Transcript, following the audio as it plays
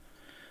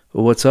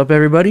What's up,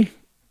 everybody?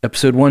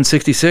 Episode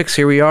 166.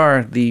 Here we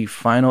are, the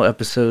final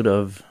episode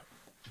of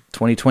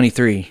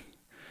 2023.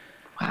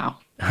 Wow.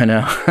 I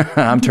know.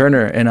 I'm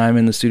Turner, and I'm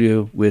in the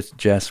studio with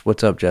Jess.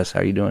 What's up, Jess? How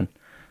are you doing?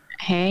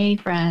 Hey,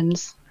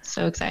 friends.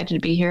 So excited to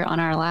be here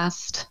on our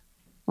last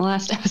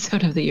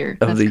episode of the year.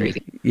 That's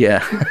crazy.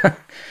 Yeah.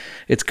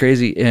 It's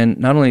crazy. And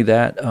not only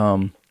that,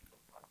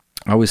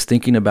 I was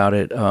thinking about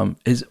it.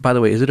 By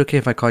the way, is it okay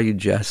if I call you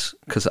Jess?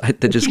 Because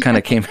that just kind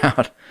of came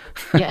out.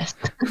 Yes.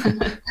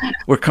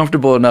 We're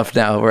comfortable enough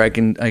now where I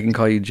can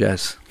call you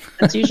Jess.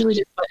 That's usually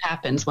just what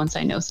happens once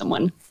I know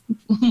someone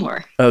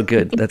more. Oh,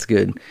 good. That's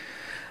good.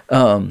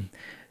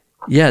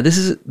 Yeah,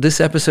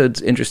 this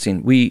episode's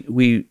interesting.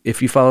 We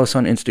if you follow us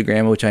on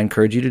Instagram, which I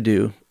encourage you to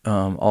do,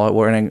 and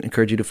I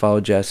encourage you to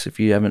follow Jess if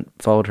you haven't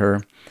followed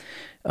her.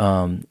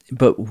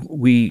 But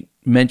we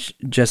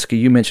mentioned, Jessica,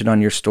 you mentioned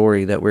on your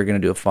story that we're going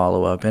to do a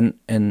follow up and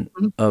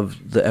of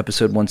the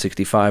episode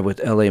 165 with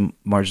L.A.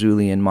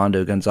 Marzulli and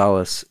Mondo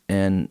Gonzalez,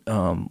 and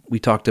we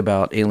talked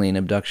about alien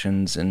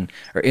abductions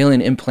or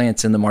alien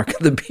implants in the Mark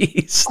of the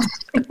Beast.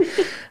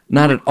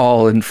 Not at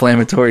all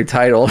inflammatory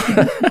title.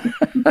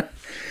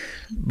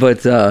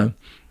 But we're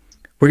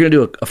going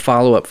to do a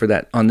follow-up for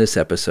that on this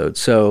episode.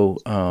 So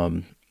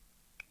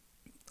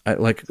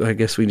I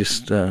guess we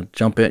just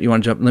jump in. You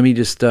want to jump? Let me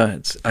just,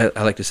 I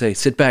like to say,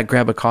 sit back,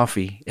 grab a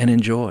coffee, and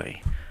enjoy.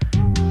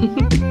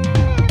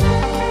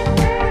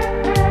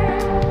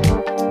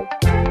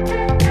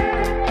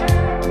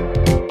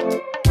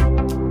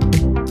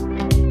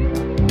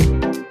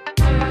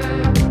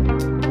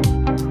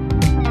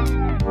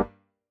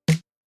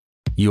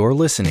 You're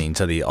listening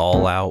to the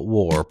All Out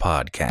War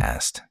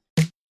podcast.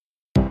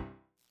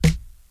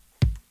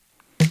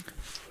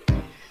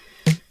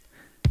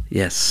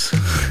 Yes.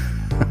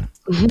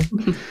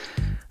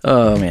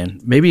 Oh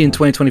man, maybe in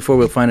 2024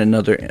 we'll find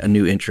a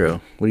new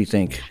intro. What do you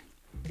think?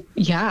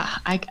 Yeah,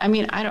 I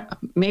mean, I don't.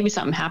 Maybe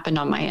something happened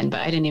on my end,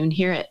 but I didn't even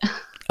hear it.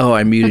 Oh,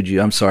 I muted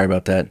you. I'm sorry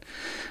about that.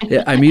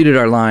 Yeah, I muted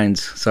our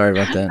lines. Sorry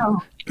about that.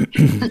 Oh.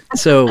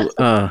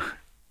 So,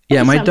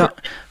 yeah,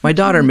 my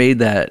daughter made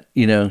that.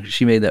 You know,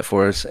 she made that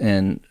for us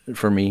and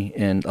for me,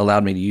 and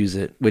allowed me to use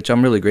it, which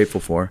I'm really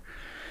grateful for.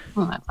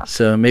 Well, that's awesome.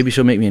 So maybe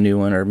she'll make me a new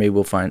one, or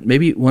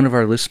maybe one of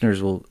our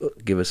listeners will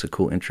give us a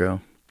cool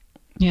intro.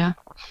 Yeah.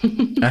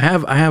 I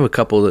have a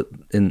couple that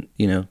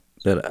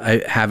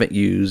I haven't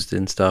used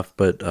and stuff,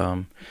 but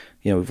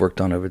we've worked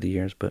on over the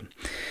years. But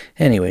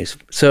anyways,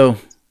 so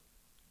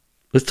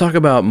let's talk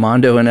about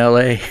Mondo in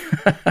LA.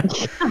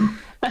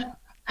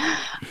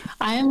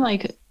 I am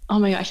like, oh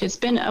my gosh, it's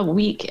been a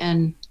week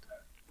and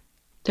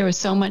there was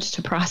so much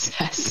to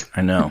process.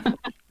 I know.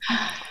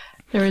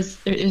 It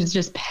was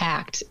just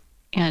packed.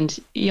 And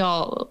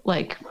y'all,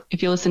 like,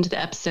 if you listen to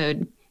the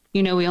episode,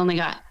 we only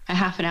got a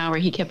half an hour.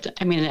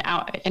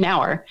 An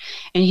hour,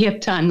 and he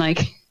kept on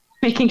like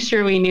making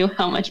sure we knew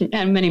how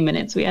many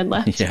minutes we had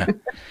left. Yeah,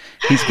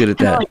 he's good at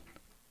that. Like,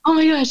 oh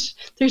my gosh,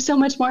 there's so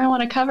much more I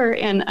want to cover,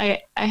 and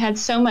I had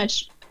so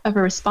much of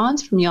a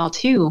response from y'all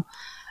too.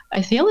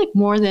 I feel like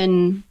more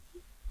than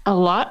a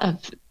lot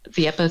of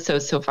the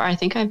episodes so far. I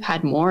think I've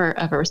had more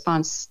of a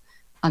response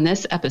on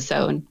this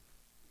episode,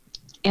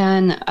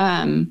 and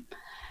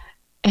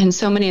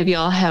so many of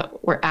y'all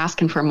were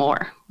asking for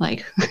more,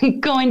 like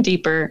going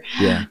deeper,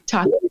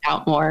 talking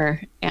out more.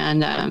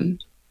 And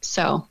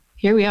so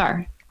here we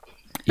are.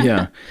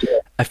 Yeah.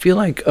 I feel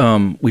like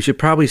we should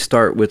probably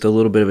start with a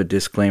little bit of a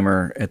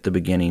disclaimer at the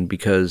beginning,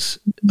 because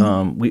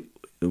some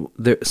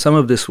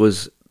of this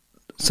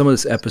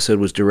episode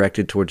was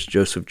directed towards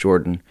Joseph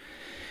Jordan,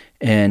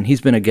 and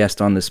he's been a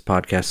guest on this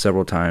podcast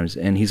several times,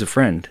 and he's a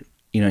friend.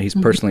 He's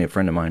personally a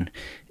friend of mine.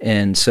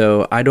 And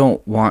so I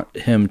don't want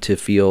him to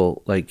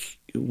feel like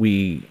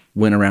we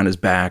went around his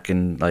back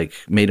and like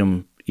made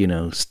him,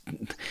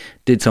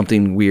 did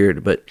something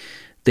weird. But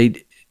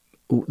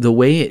the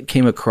way it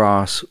came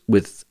across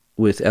with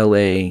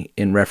LA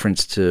in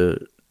reference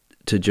to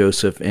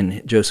Joseph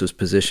and Joseph's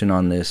position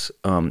on this,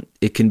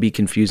 it can be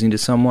confusing to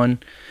someone.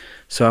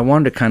 So I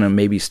wanted to kind of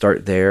maybe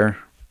start there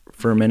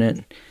for a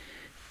minute.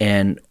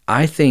 And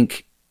I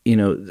think,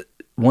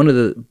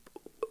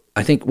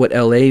 I think what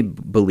LA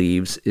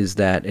believes is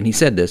that, and he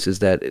said this, is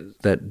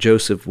that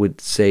Joseph would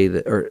say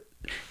that, or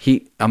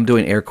I'm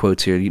doing air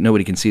quotes here.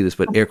 Nobody can see this,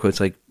 but air quotes,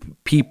 like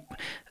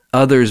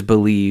others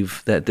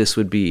believe that this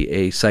would be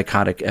a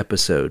psychotic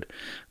episode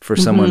for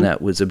someone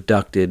that was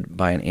abducted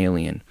by an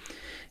alien.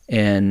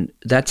 And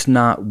that's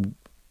not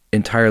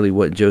entirely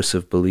what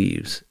Joseph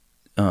believes.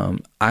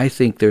 I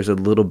think there's a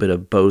little bit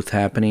of both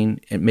happening,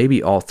 and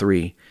maybe all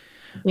three.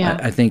 Yeah.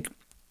 I think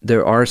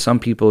there are some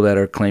people that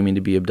are claiming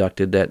to be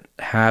abducted that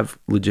have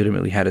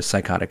legitimately had a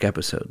psychotic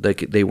episode.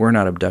 They were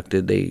not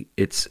abducted.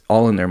 It's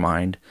all in their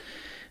mind.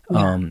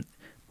 Yeah.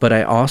 But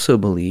I also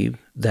believe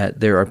that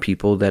there are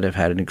people that have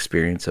had an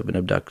experience of an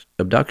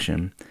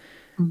abduction,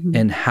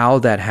 and how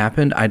that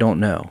happened, I don't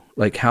know.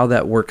 Like how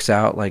that works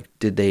out. Like,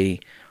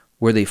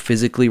 were they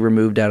physically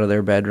removed out of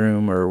their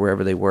bedroom or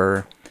wherever they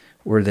were?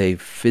 Were they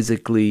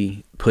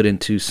physically put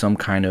into some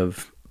kind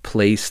of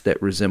place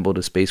that resembled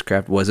a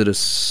spacecraft? Was it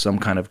some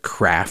kind of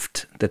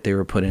craft that they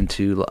were put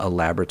into, a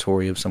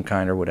laboratory of some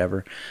kind or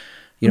whatever?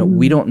 You know,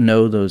 we don't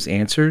know those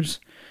answers,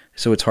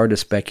 so it's hard to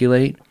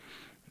speculate.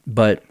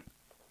 But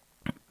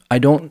I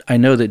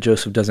know that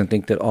Joseph doesn't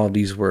think that all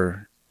these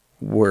were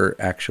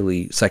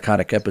actually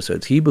psychotic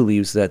episodes. He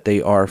believes that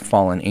they are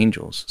fallen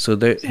angels. So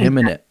him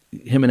and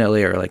LA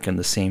are like on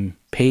the same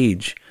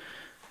page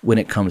when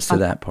it comes to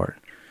that part.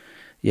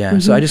 Yeah.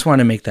 So I just want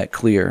to make that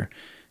clear.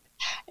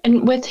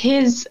 And with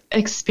his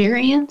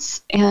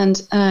experience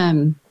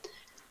and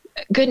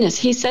goodness,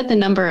 he said the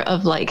number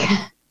of like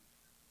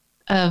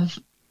of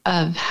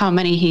how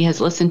many he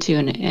has listened to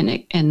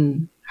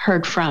and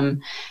heard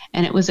from,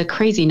 and it was a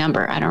crazy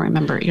number. I don't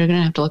remember. You're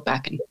gonna have to look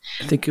back.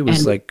 I think it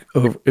was like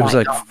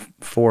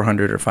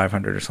 400 or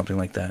 500 or something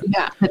like that.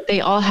 Yeah, but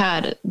they all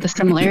had the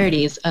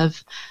similarities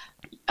of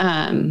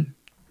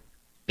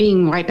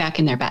being right back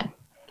in their bed.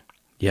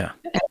 Yeah.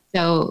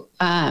 So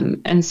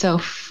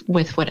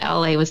with what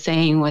LA was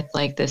saying with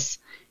like this,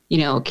 you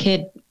know,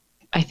 kid,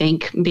 I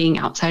think being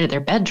outside of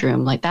their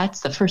bedroom, like that's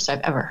the first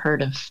I've ever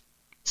heard of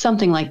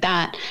something like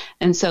that.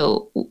 And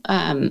so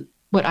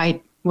what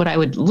I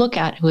would look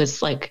at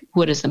was like,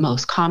 what is the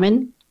most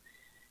common,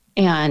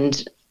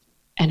 and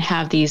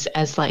have these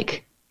as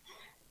like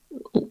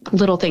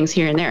little things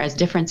here and there as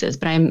differences.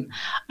 But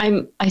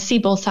I see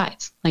both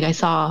sides. Like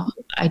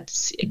I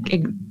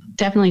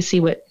definitely see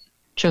what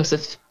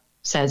Joseph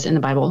says in the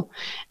Bible,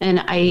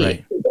 and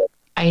I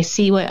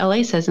see what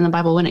LA says in the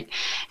Bible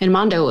and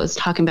Mondo was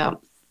talking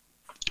about,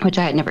 which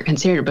I had never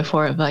considered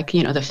before, of like,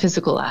 you know, the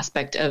physical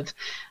aspect of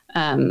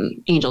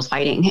angels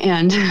fighting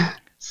and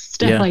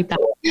stuff like that.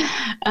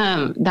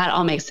 That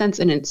all makes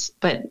sense.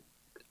 But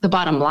the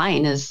bottom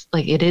line is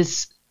like, it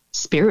is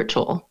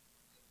spiritual,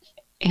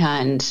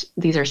 and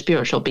these are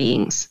spiritual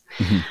beings.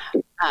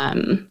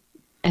 And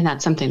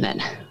that's something that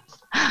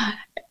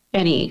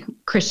any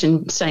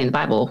Christian studying the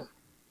Bible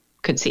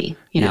could see,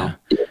 you know.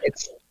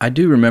 I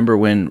do remember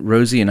when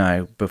Rosie and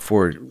I,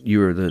 before you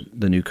were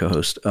the new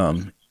co-host,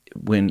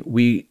 when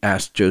we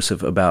asked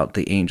Joseph about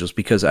the angels,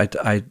 because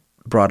I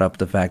brought up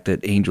the fact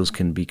that angels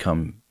can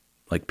become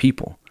like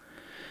people.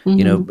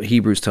 You know,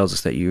 Hebrews tells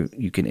us that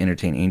you can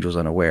entertain angels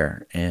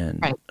unaware,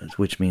 and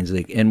which means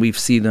and we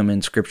see them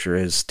in Scripture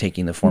as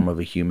taking the form of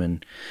a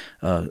human.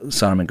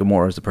 Sodom and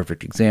Gomorrah is the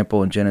perfect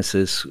example. In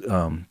Genesis,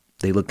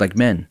 they looked like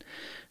men,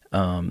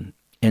 and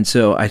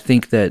so I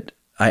think that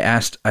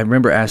I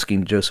remember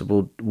asking Joseph,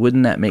 well,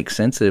 wouldn't that make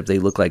sense that if they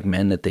look like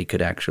men that they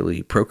could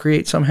actually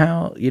procreate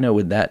somehow? You know,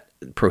 would that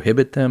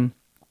prohibit them?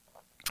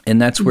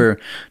 And that's where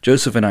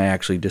Joseph and I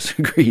actually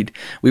disagreed.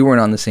 We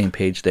weren't on the same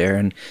page there.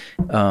 And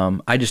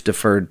I just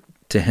deferred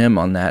to him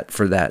on that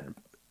for that.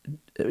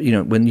 You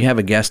know, when you have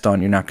a guest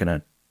on, you're not going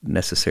to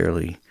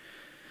necessarily,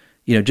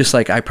 you know, just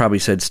like I probably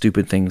said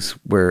stupid things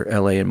where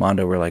LA and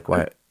Mondo were like,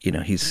 why, you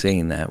know, he's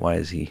saying that. Why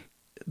is he?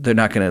 They're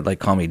not going to like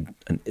call me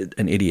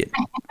an idiot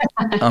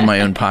on my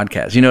own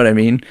podcast. You know what I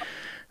mean?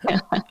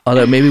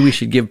 Although maybe we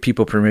should give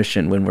people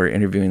permission when we're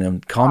interviewing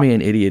them. Call me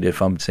an idiot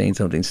if I'm saying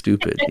something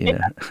stupid. You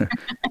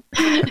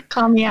know,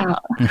 call me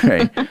out.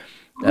 Right.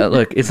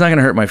 Look, it's not going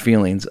to hurt my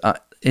feelings.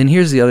 And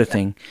here's the other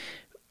thing.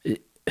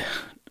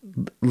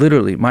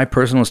 Literally, my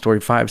personal story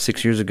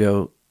 5-6 years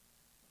ago,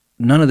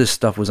 none of this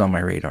stuff was on my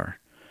radar.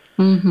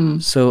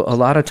 So a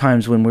lot of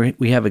times when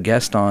we have a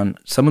guest on,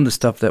 some of the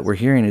stuff that we're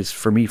hearing is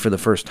for me for the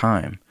first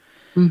time.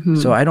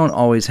 So I don't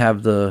always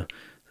have the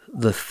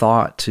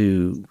thought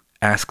to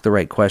ask the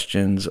right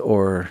questions,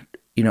 or,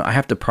 you know, I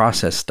have to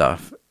process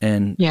stuff.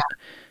 And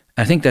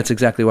I think that's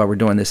exactly why we're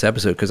doing this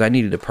episode, because I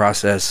needed to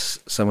process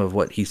some of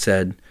what he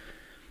said.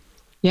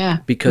 Yeah.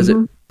 Because it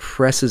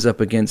presses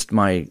up against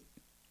my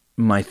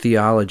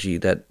theology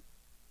that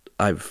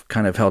I've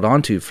kind of held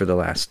on to for the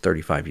last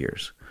 35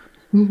 years.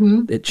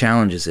 It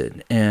challenges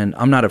it, and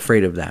I'm not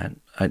afraid of that.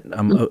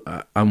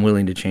 I'm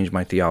willing to change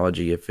my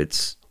theology if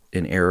it's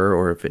in error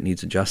or if it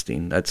needs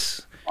adjusting.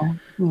 That's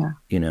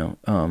you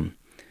know.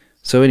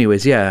 So,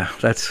 anyways, I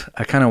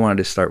kind of wanted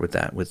to start with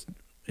that.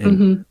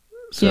 And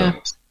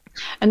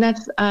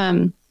that's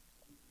and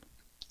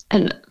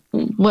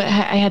what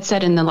I had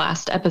said in the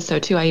last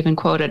episode too. I even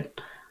quoted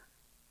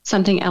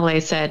something LA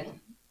said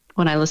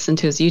when I listened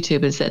to his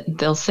YouTube, is that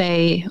they'll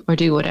say or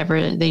do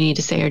whatever they need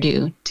to say or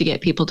do to get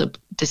people to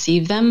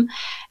deceive them.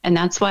 And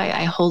that's why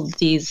I hold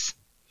these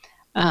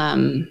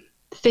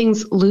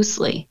things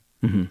loosely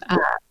in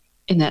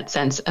that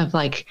sense of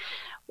like,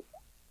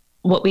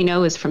 what we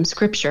know is from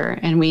Scripture,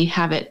 and we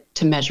have it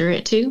to measure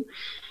it to.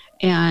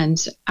 And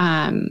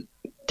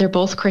they're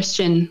both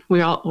Christian.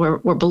 We're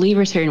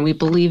believers here, and we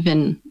believe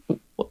in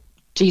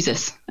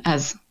Jesus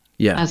as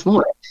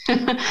Lord.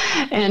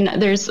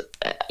 And there's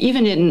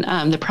even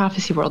in the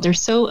prophecy world,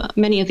 there's so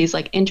many of these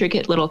like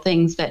intricate little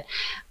things that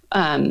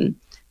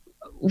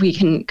we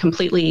can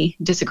completely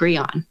disagree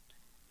on.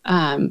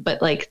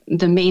 But like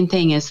the main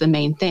thing is the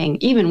main thing,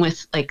 even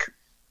with like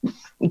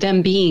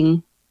them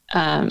being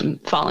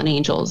fallen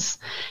angels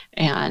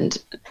and,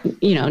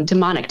 you know,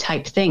 demonic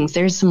type things.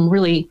 There's some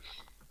really,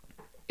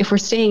 if we're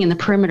staying in the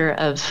perimeter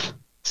of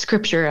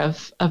scripture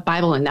of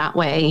Bible in that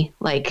way,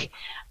 like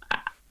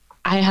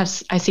I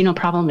see no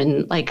problem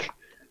in like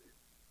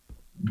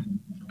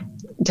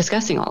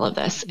discussing all of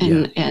this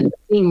and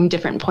seeing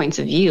different points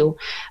of view.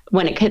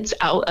 When it gets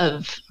out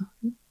of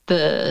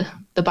the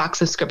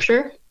box of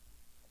scripture,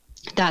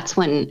 that's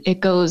when it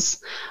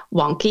goes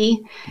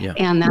wonky. Yeah.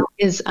 And that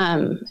is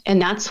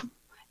and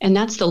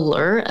that's the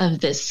lure of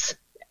this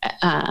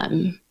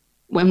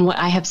when what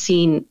I have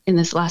seen in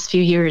this last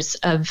few years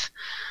of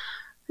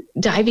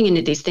diving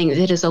into these things,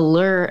 it is a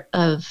lure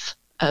of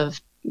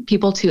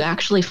people to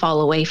actually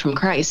fall away from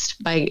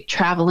Christ by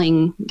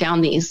traveling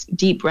down these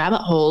deep rabbit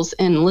holes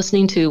and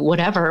listening to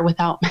whatever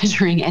without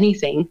measuring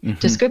anything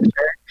to scripture.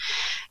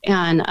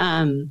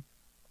 And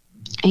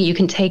you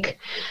can take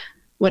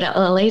what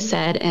LA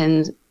said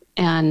and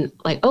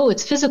like, oh,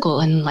 it's physical,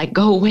 and like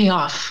go way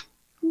off.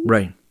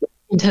 Right.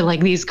 Into like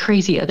these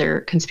crazy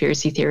other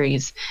conspiracy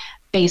theories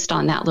based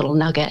on that little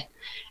nugget.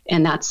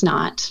 And that's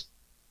not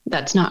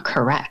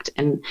correct.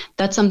 And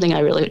that's something I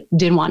really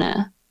did want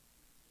to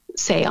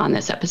say on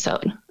this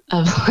episode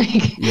of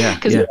like,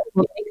 because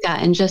people take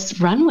that and just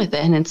run with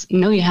it. And it's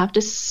no, you have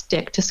to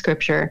stick to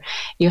scripture.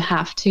 You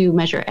have to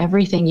measure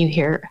everything you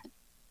hear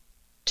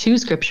to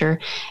scripture.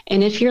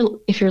 And if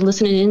you're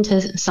listening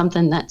into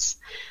something that's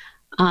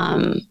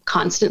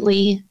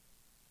constantly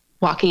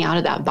walking out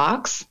of that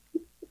box,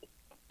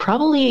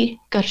 probably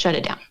got to shut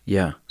it down.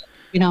 Yeah.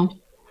 You know,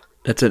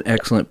 that's an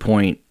excellent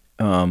point.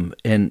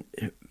 And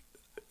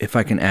if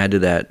I can add to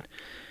that,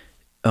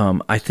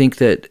 I think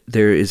that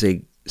there is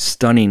a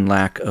stunning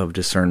lack of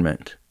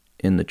discernment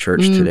in the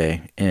church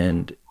today,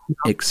 and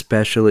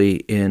especially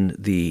in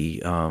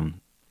the, I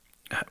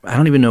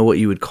don't even know what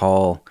you would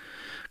call,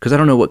 because I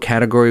don't know what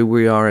category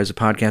we are as a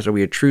podcast. Are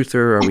we a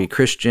truther? Are we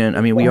Christian?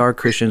 I mean, we are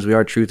Christians, we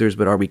are truthers,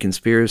 but are we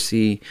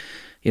conspiracy?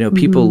 You know,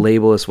 people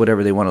label us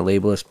whatever they want to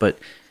label us, but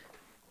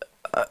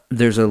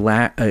there's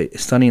a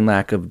stunning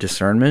lack of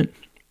discernment,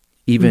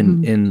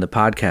 even in the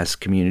podcast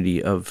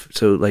community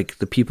so like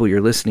the people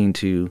you're listening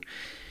to,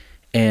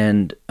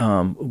 and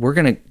we're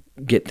going to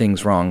get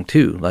things wrong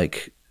too.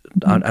 Like,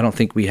 I don't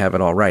think we have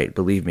it all right.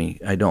 Believe me,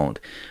 I don't.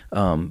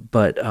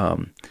 But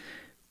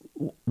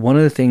one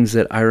of the things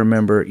that I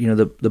remember, you know,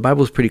 the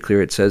Bible is pretty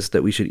clear. It says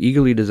that we should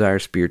eagerly desire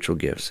spiritual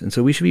gifts. And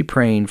so we should be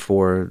praying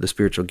for the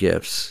spiritual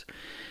gifts.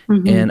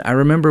 And I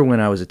remember when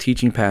I was a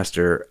teaching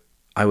pastor,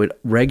 I would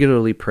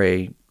regularly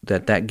pray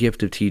that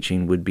gift of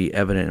teaching would be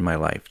evident in my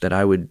life, that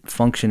I would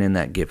function in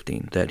that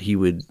gifting, that he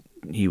would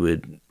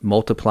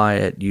multiply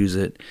it, use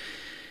it.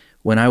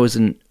 When I was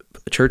in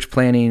church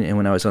planning and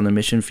when I was on the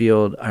mission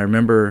field, I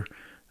remember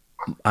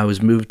I was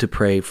moved to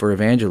pray for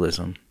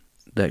evangelism,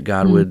 that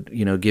God would,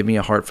 you know, give me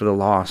a heart for the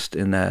lost,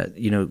 and that,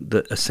 you know,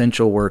 the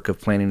essential work of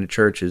planning a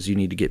church is you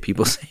need to get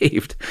people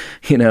saved,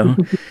 you know,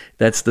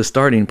 that's the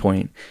starting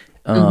point.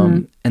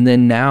 And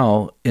then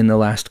now in the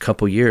last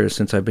couple years,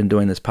 since I've been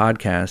doing this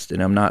podcast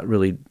and I'm not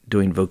really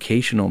doing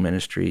vocational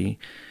ministry,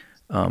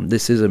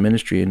 this is a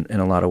ministry in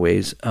a lot of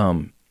ways.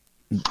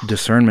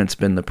 Discernment's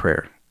been the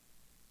prayer.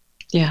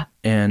 Yeah.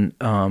 And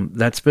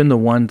that's been the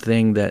one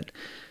thing that,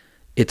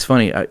 it's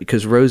funny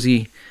because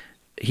Rosie,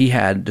 he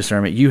had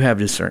discernment. You have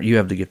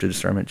the gift of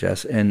discernment,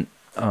 Jess. And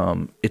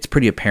it's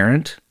pretty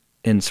apparent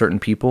in certain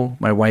people.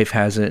 My wife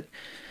has it.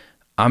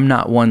 I'm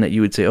not one that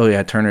you would say, oh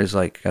yeah, Turner's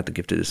like got the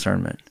gift of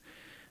discernment.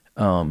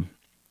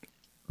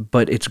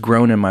 But it's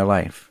grown in my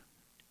life,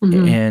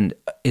 and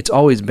it's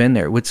always been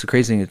there. What's the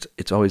crazy thing?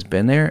 It's always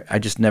been there. I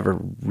just never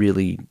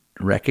really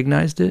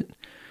recognized it.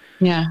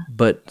 Yeah.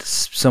 But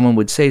someone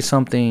would say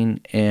something,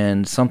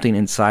 and something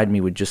inside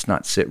me would just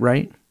not sit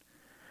right.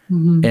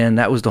 And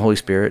that was the Holy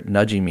Spirit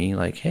nudging me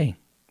like, hey,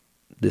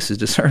 this is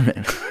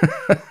discernment.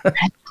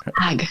 Red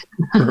flag.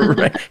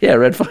 Right. Yeah,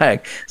 red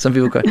flag. Some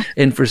people call it.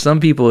 And for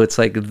some people, it's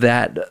like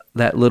that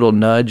little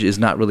nudge is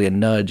not really a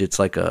nudge. It's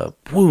like a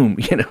boom,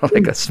 you know,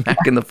 like a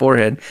smack in the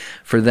forehead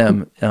for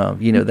them.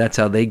 You know, that's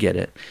how they get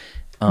it.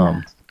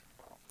 And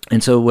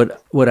so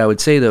what I would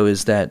say though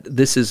is that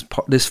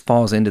this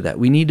falls into that.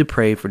 We need to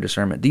pray for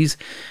discernment.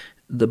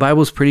 The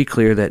Bible is pretty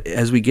clear that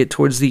as we get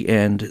towards the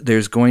end,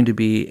 there's going to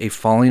be a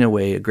falling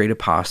away, a great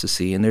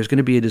apostasy, and there's going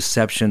to be a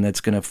deception that's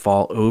going to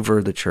fall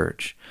over the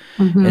church.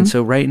 And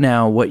so right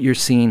now, what you're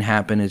seeing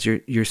happen is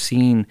you're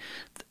seeing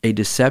a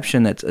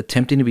deception that's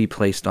attempting to be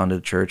placed onto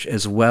the church,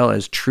 as well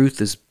as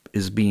truth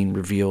is being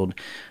revealed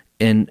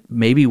in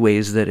maybe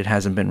ways that it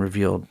hasn't been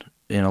revealed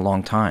in a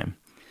long time.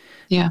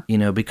 Yeah. You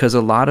know, because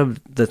a lot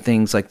of the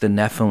things like the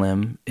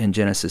Nephilim in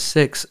Genesis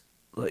 6,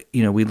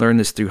 you know, we learned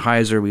this through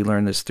Heiser, we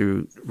learned this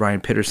through Ryan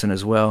Pitterson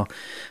as well,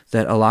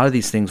 that a lot of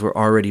these things were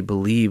already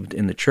believed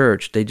in the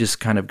church. They just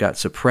kind of got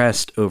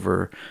suppressed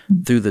through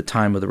the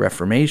time of the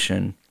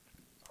Reformation.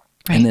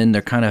 Right. And then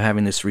they're kind of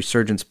having this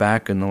resurgence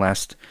back in the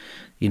last,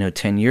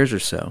 10 years or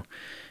so.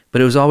 But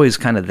it was always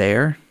kind of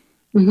there.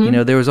 You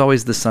know, there was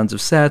always the sons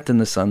of Seth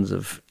and the sons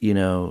of,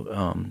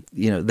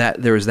 that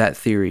there was that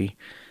theory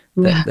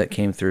that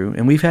came through.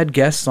 And we've had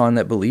guests on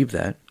that believe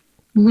that.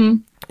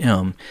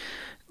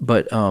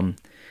 But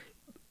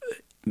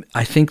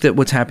I think that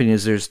what's happening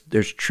is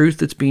there's truth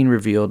that's being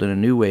revealed in a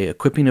new way,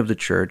 equipping of the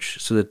church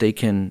so that they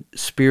can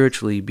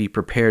spiritually be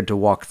prepared to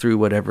walk through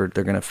whatever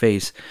they're going to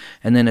face.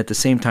 And then at the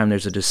same time,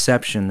 there's a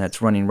deception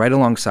that's running right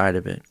alongside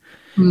of it.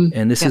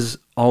 And this has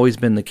always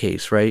been the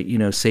case, right? You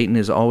know, Satan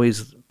is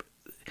always,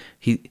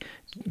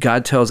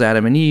 God tells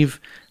Adam and Eve,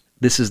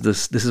 this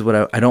is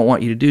what I don't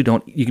want you to do.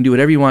 You can do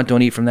whatever you want.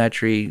 Don't eat from that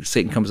tree.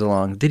 Satan comes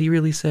along. Did he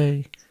really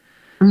say?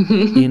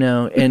 You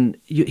know, and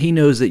he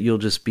knows that you'll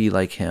just be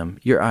like him.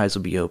 Your eyes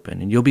will be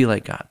open and you'll be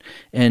like God.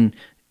 And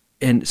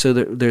so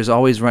there's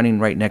always running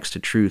right next to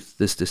truth,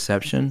 this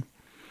deception.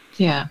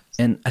 Yeah.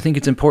 And I think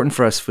it's important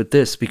for us with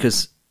this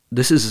because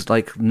this is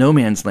like no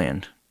man's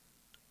land.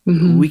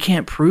 We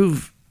can't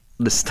prove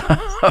the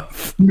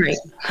stuff. Right.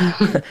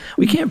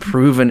 We can't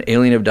prove an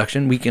alien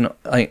abduction. We can,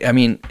 I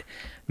mean,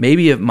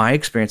 maybe if my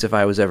experience, if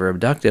I was ever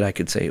abducted, I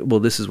could say, well,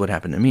 this is what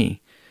happened to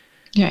me.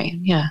 Right.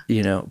 Yeah.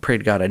 You know, pray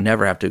to God I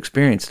never have to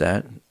experience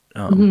that.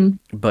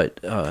 But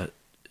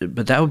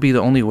that would be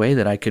the only way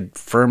that I could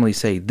firmly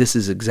say this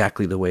is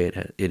exactly the way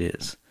it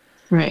is.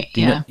 Right.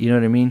 You know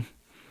what I mean?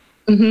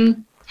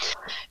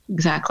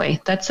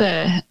 Exactly. That's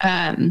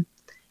and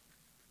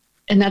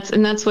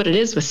that's what it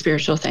is with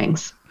spiritual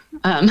things.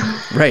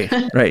 Right.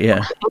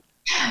 Yeah.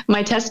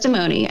 My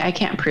testimony, I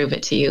can't prove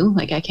it to you.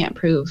 Like I can't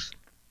prove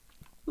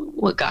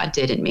what God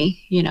did in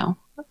me, you know.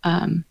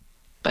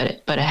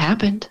 But it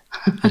happened.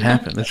 It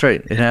happened. That's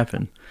right. It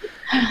happened.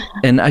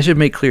 And I should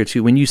make clear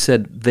too, when you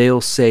said they'll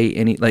say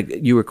like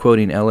you were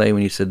quoting LA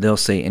when you said they'll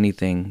say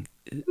anything,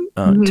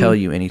 tell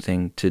you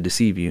anything to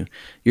deceive you,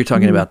 you're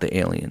talking about the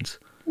aliens.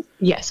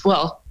 Yes.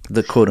 Well,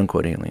 the quote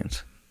unquote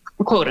aliens.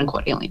 Quote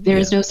unquote alien. There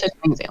is no such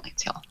thing as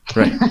aliens, y'all.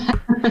 Right.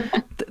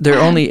 They're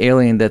only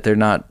alien that they're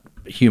not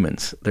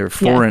humans. They're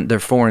foreign. Yeah. They're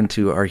foreign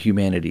to our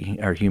humanity,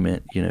 our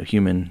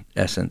human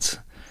essence.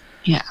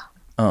 Yeah.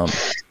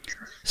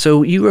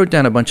 So you wrote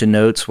down a bunch of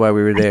notes while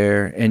we were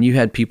there, and you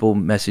had people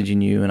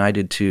messaging you, and I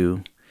did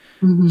too.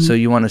 So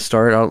you want to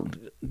start? I'll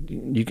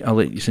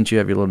let you, since you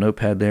have your little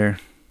notepad there.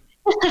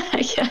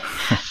 Yeah.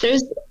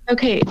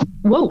 Okay.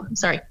 Whoa.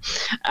 Sorry.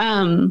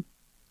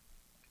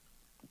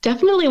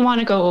 Definitely want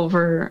to go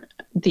over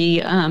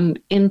the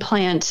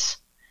implant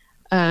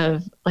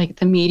of like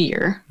the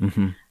meteor.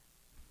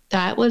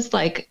 That was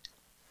like,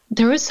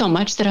 there was so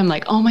much that I'm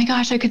like, oh my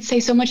gosh, I could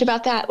say so much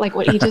about that. Like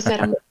what he just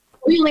said.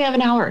 We only have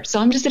an hour, so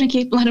I'm just going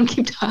to let him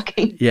keep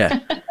talking.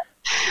 Yeah.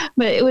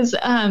 But it was,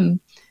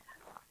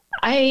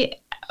 I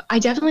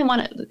definitely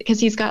want to, because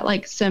he's got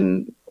like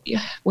some,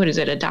 what is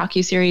it, a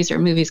docuseries or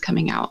movies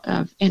coming out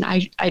of, and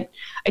I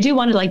do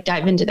want to like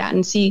dive into that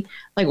and see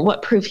like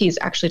what proof he's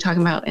actually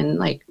talking about and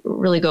like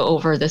really go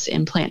over this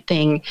implant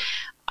thing.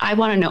 I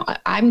want to know.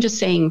 I'm just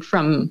saying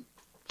from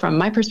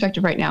my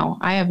perspective right now,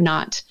 I have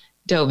not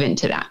dove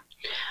into that,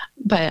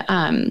 but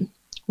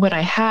what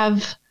I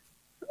have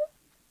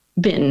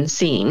been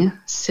seeing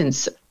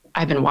since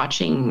I've been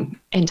watching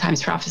End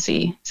Times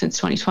Prophecy since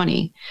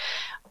 2020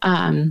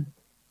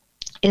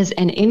 is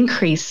an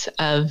increase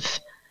of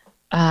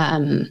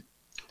the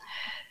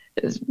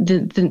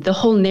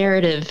whole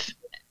narrative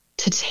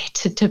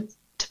to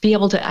be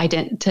able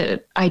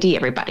to ID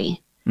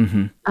everybody,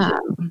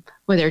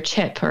 whether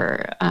chip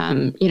or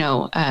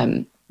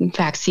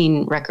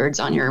vaccine records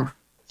on your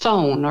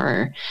phone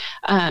or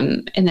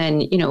and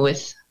then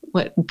with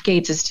what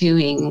Gates is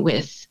doing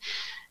with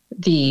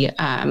the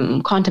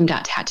quantum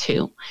dot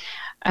tattoo,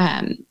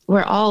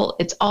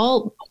 it's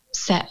all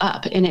set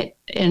up and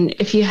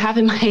if you have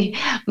in my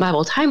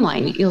Bible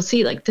timeline, you'll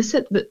see like this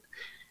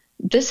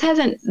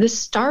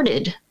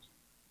started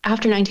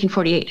after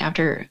 1948,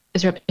 after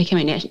Israel became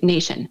a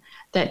nation,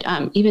 that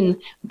even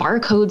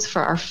barcodes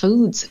for our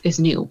foods is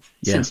new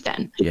since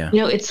then. Yeah.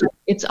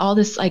 It's all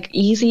this like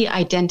easy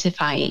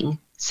identifying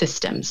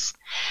systems.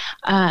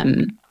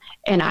 And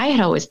I had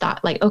always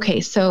thought like,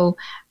 okay, so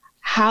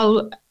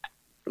how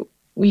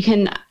we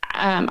can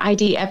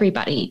ID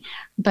everybody,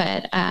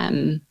 but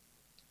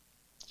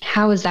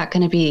how is that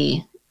going to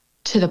be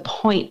to the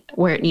point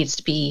where it needs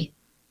to be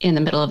in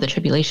the middle of the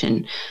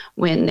tribulation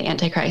when the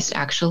Antichrist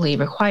actually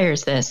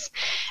requires this?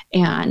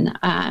 And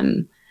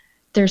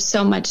there's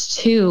so much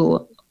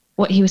to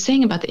what he was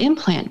saying about the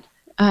implant.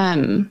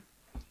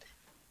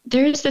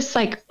 There's this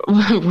like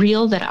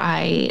reel that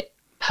I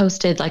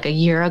posted like a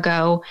year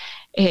ago.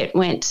 It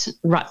went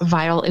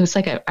viral. It was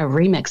like a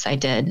remix I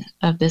did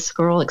of this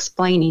girl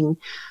explaining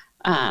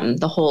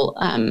the whole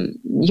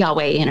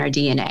Yahweh in our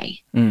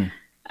DNA.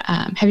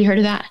 Have you heard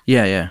of that?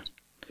 Yeah.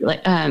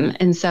 Like,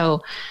 and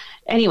so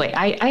anyway,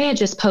 I had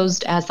just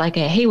posed as like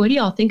hey, what do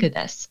y'all think of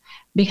this?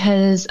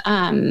 Because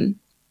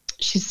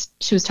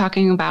she was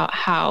talking about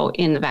how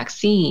in the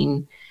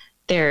vaccine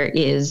there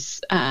is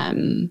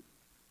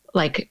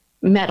like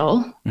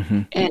metal,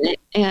 and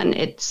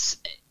it's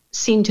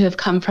seemed to have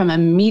come from a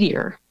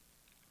meteor.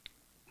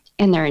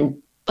 And they're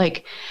in,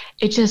 like,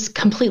 it just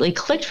completely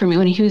clicked for me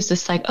when he was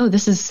just like, oh,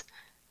 this is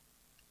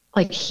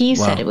like, he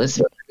said it was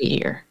a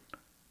meteor.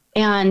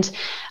 And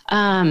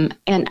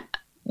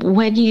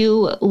when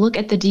you look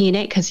at the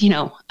DNA, because,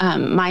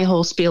 my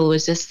whole spiel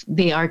was just,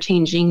 they are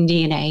changing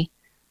DNA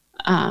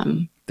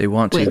They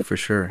want to, with- for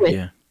sure. with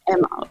Yeah.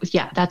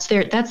 Yeah, that's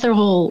their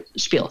whole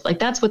spiel. Like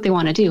that's what they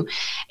want to do,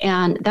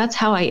 and that's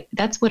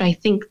what I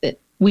think that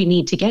we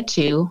need to get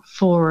to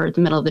for the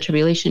middle of the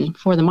tribulation,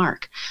 for the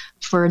mark,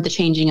 for the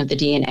changing of the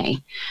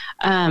DNA,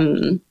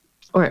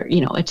 or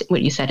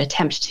what you said,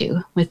 attempt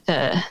to with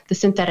the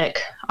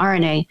synthetic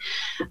RNA.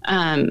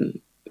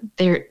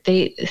 They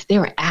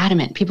were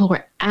adamant. People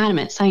were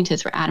adamant.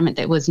 Scientists were adamant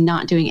that it was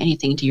not doing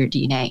anything to your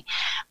DNA.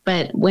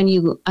 But when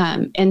you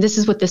and this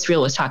is what this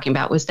reel was talking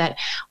about, was that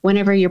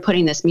whenever you're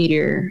putting this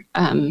meteor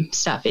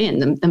stuff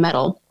in the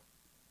metal,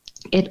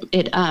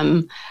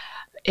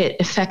 it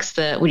affects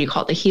the, what do you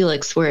call it, the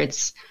helix, where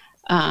it's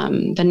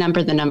the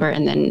number,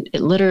 and then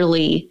it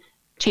literally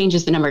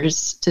changes the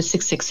numbers to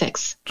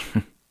 666.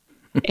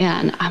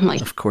 And I'm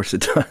like, Of course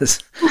it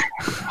does.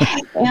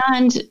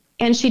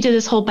 And she did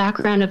this whole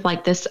background of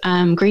like this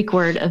Greek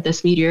word of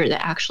this meteor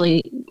that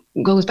actually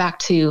goes back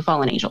to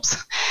fallen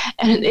angels.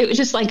 And it was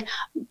just like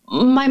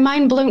my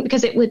mind blown,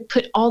 because it would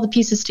put all the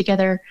pieces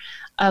together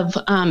of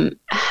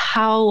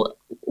how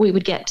we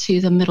would get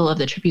to the middle of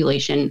the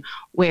tribulation,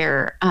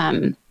 where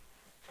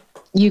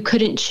you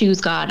couldn't choose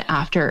God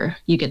after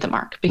you get the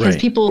mark, because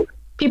Right.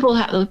 people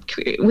have,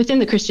 within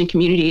the Christian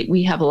community,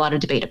 we have a lot of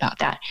debate about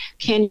that.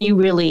 Can you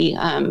really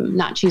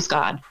not choose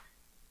God?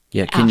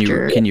 Yeah. Can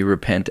you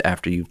repent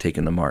after you've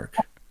taken the mark?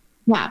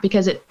 Yeah,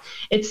 because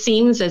it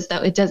seems as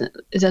though it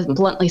doesn't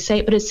bluntly say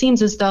it, but it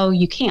seems as though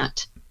you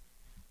can't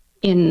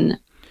in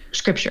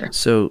Scripture.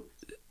 So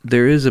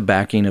there is a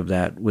backing of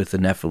that with the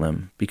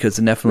Nephilim, because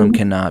the Nephilim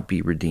cannot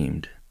be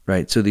redeemed,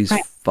 right? So these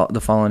Right.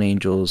 the fallen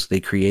angels, they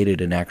created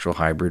an actual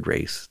hybrid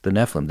race, the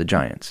Nephilim, the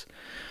giants.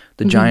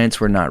 The giants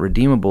were not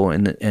redeemable,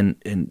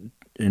 and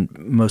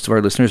most of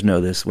our listeners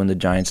know this. When the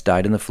giants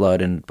died in the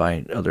flood and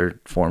by other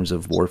forms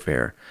of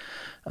warfare,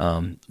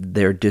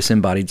 their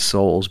disembodied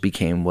souls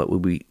became what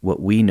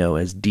we know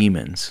as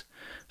demons.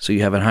 So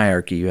you have a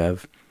hierarchy. You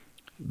have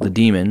the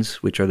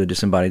demons, which are the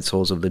disembodied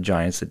souls of the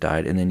giants that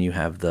died, and then you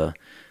have the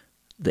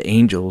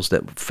angels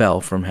that fell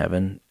from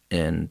heaven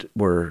and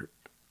were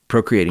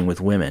procreating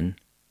with women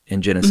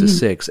in Genesis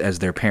 6 as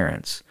their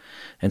parents.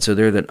 And so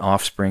they're the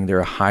offspring, they're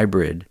a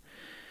hybrid.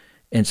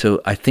 And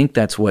so I think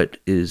that's what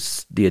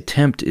is the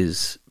attempt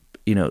is,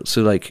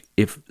 so like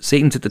if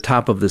Satan's at the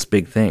top of this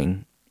big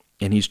thing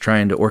and he's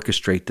trying to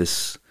orchestrate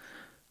this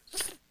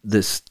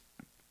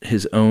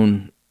his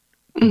own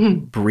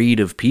breed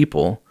of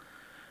people,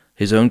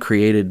 his own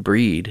created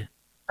breed,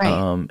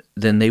 Right.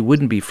 then they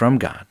wouldn't be from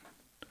God.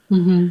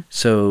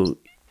 So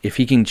if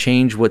he can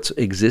change what's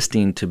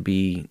existing to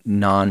be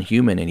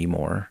non-human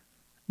anymore,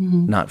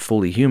 not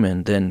fully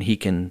human, then he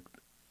can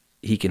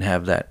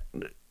have that.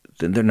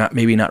 They're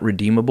maybe not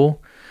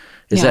redeemable.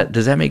 Yeah.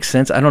 Does that make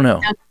sense? I don't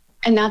know.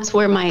 And that's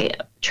where my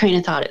train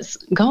of thought is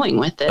going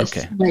with this.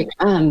 Okay.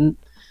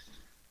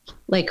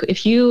 Like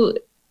if you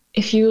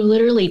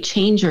literally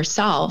change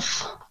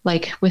yourself,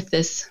 like with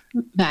this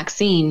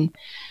vaccine,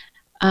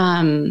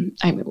 not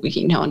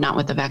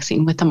with the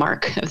vaccine, with the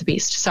mark of the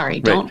beast.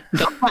 Sorry, don't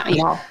at me,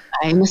 y'all.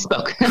 I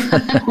misspoke.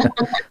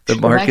 The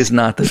mark is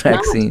not the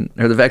vaccine,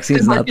 or the vaccine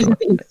is not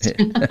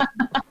the.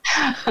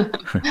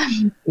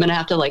 I'm gonna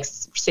have to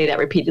say that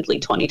repeatedly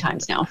 20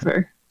 times now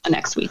for the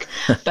next week.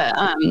 But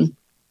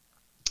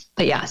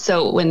yeah.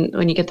 So when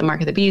you get the mark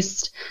of the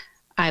beast,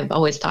 I've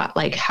always thought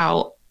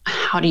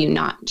how do you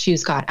not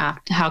choose God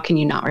after? How can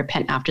you not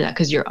repent after that?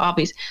 Because you're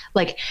obvious.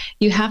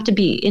 You have to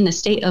be in the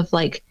state of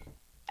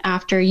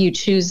after you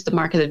choose the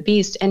mark of the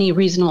beast, any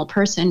reasonable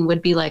person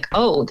would be like,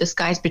 oh, this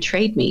guy's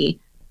betrayed me,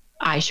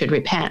 I should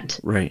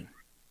repent. Right.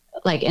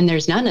 And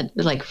there's none of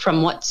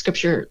from what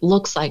Scripture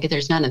looks like,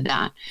 there's none of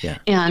that. Yeah.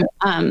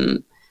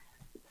 And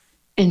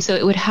so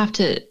it would have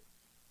to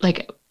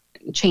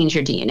change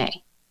your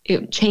DNA. It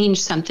would change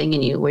something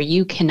in you where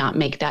you cannot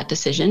make that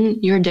decision.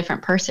 You're a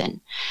different person.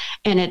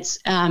 And it's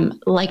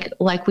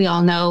like we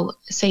all know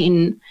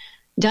Satan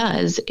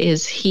does,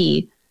 is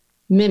he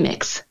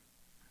mimics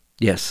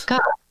Yes. God.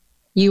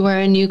 You are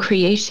a new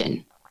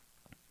creation.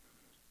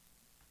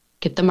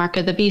 Get the mark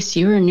of the beast.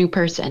 You're a new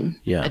person.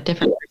 Yeah. A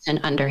different person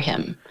under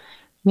him.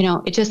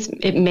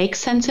 It makes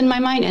sense in my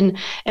mind.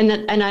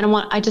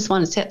 I just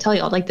want to tell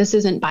you all, this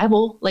isn't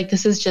Bible.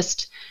 This is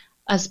just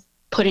us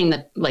putting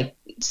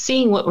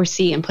seeing what we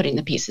see and putting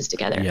the pieces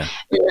together. Yeah.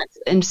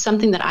 And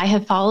something that I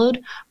have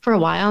followed for a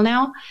while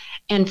now.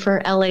 And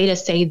for LA to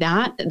say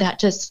that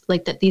just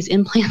that these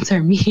implants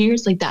are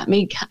meteors, that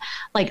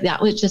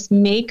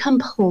made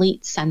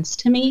complete sense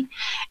to me.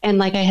 And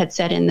like I had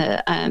said in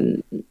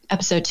the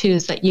episode 2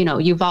 is that,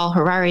 Yuval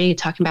Harari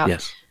talking about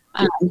Yes.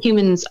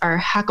 Humans are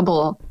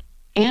hackable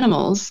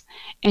animals.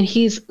 And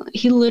he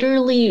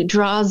literally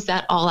draws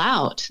that all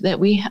out, that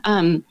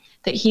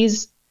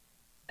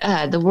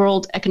the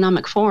World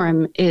Economic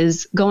Forum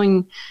is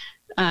going,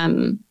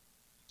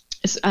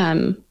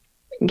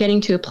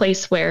 getting to a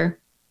place where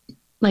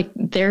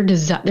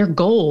their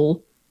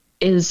goal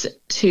is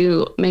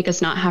to make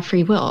us not have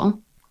free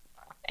will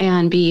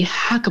and be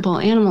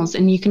hackable animals.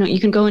 And you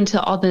can go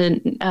into all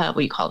the what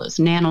do you call those,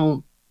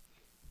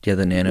 Yeah,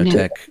 the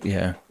nanotech.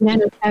 Yeah.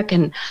 nanotech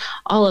and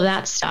all of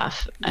that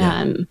stuff.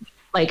 Yeah.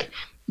 Like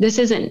this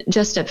isn't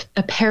just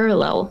a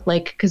parallel,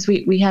 like, because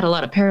we had a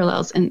lot of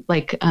parallels and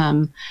like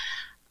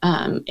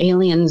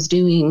aliens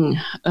doing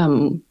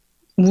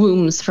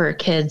wombs for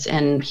kids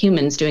and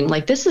humans doing,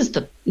 like, this is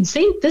the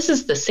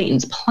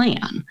Satan's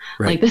plan.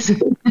 Right. Like this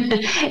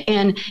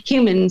and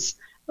humans,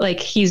 like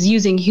he's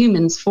using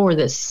humans for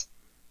this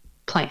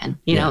plan.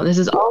 You know, this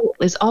is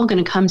all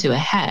going to come to a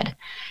head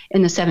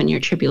in the 7-year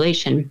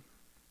tribulation.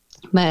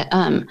 But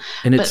and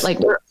it's like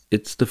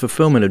it's the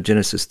fulfillment of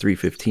Genesis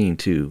 3:15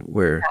 too,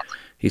 where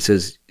he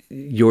says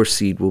your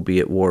seed will be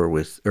at war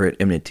with, or at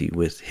enmity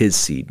with his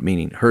seed,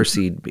 meaning her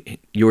seed,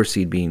 your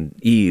seed being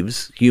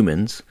Eve's,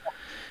 humans,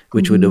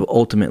 which would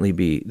ultimately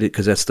be,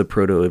 because that's the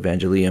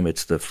proto-evangelium.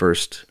 It's the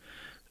first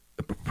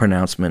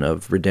pronouncement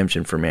of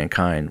redemption for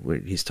mankind, where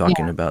he's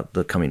talking about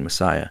the coming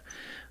Messiah.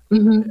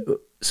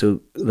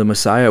 So the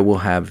Messiah will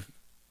have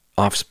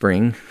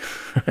offspring.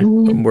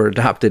 We're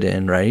adopted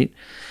in, right?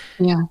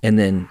 Yeah. And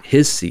then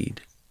his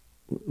seed,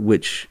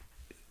 which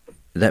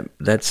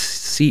that's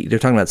seed. They're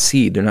talking about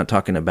seed. They're not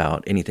talking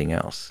about anything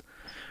else.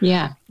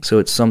 Yeah. So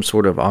it's some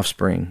sort of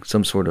offspring,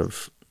 some sort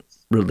of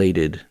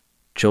related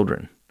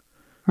children.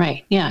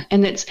 Right. Yeah.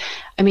 And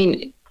I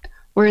mean,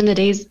 we're in the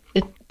days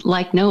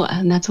like Noah,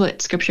 and that's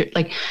what scripture,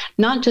 like,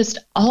 not just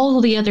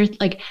all the other,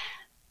 like,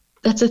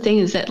 that's the thing,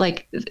 is that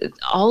like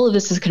all of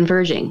this is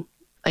converging.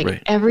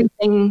 Like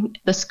everything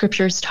the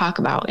scriptures talk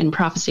about in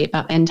prophecy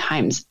about end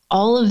times,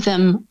 all of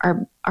them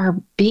are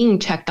being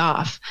checked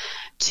off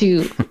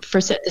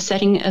for the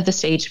setting of the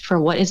stage for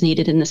what is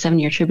needed in the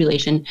 7-year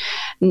tribulation,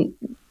 and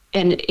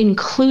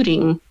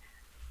including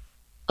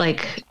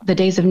like the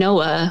days of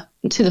Noah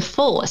to the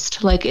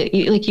fullest. Like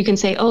you can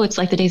say, oh, it's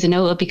like the days of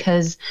Noah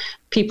because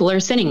people are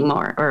sinning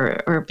more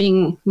or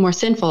being more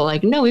sinful.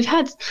 Like, no, we've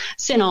had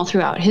sin all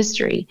throughout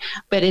history,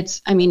 but it's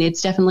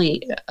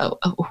definitely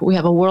we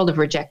have a world of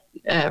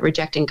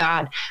rejecting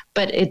God,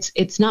 but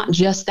it's not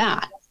just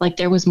that. Like,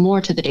 there was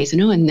more to the days of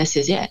Noah, and this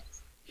is it.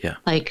 Yeah.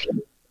 Like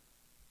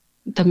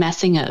the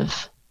messing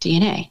of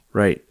DNA.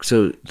 Right.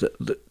 So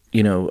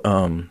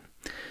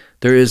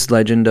there is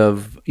legend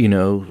of,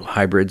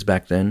 hybrids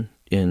back then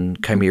in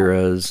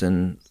chimeras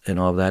and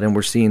all of that. And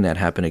we're seeing that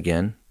happen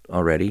again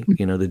already, the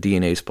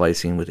DNA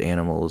splicing with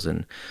animals.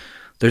 And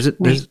there's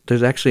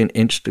actually an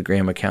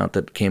Instagram account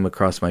that came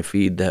across my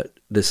feed that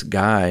this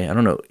guy, I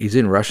don't know, he's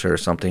in Russia or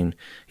something.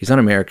 He's not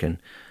American,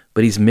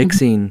 but he's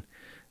mixing,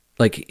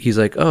 like, he's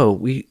like, oh,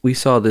 we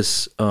saw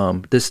this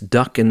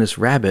duck and this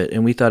rabbit,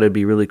 and we thought it'd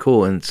be really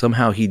cool. And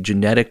somehow he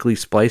genetically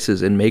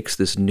splices and makes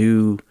this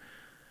new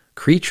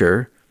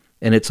creature.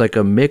 And it's like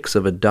a mix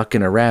of a duck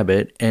and a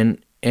rabbit,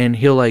 and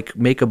he'll like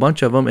make a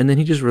bunch of them, and then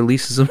he just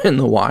releases them in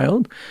the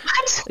wild.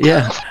 What?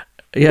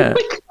 Yeah.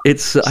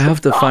 It's I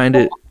have to find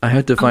it. I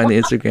have to find the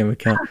Instagram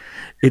account.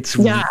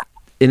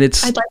 And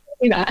it's I'd like to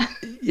see that.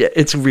 Yeah,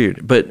 it's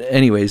weird, but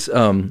anyways,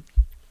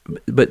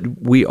 but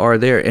we are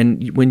there.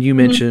 And when you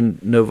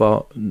mentioned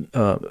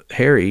Harry,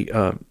 Harari.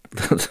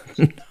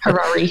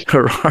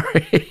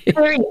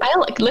 Harry,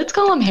 let's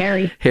call him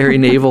Harry. Harry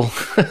Navel.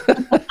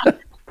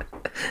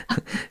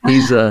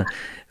 He's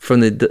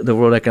from the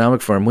World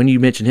Economic Forum. When you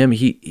mention him,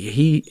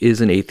 he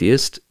is an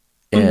atheist,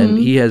 and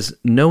he has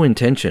no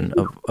intention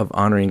of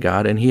honoring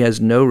God, and he has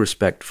no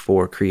respect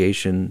for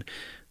creation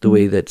the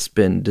way that's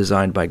been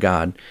designed by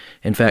God.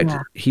 In fact,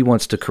 he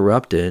wants to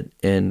corrupt it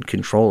and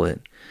control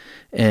it.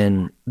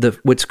 And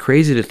what's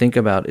crazy to think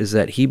about is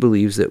that he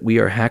believes that we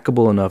are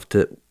hackable enough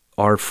that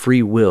our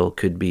free will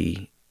could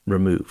be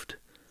removed.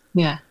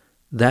 Yeah.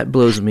 That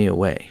blows me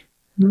away.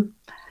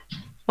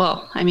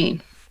 Well, I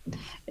mean,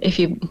 if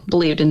you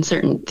believed in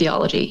certain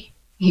theology,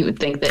 you would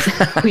think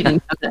that we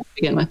didn't have that to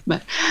begin with.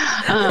 But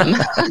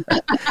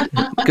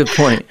good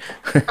point.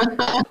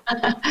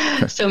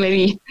 So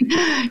maybe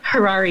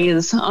Harari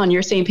is on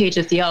your same page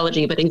of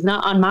theology, but he's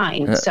not on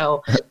mine.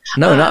 So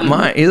no, not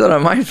mine. He's not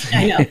on mine.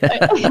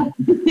 I know.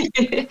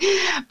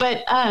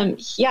 But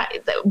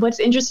what's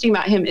interesting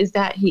about him is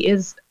that he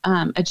is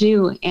a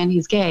Jew and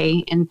he's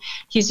gay, and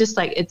he's just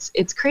like,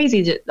 it's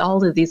crazy that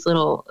all of these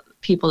little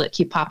people that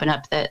keep popping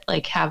up that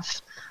like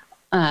have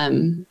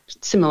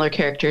similar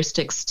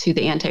characteristics to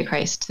the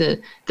Antichrist. The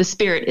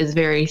spirit is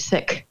very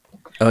thick.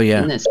 Oh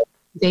yeah. In this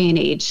day and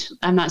age,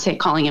 I'm not saying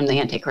calling him the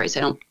Antichrist. I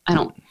don't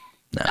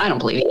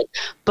believe it,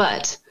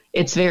 but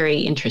it's very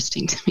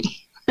interesting to me.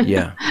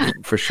 Yeah,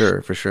 for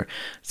sure.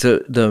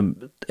 So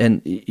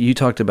and you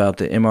talked about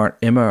the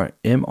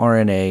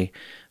mRNA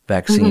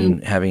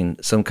vaccine having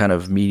some kind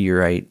of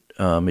meteorite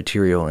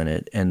material in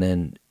it, and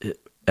then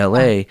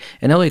LA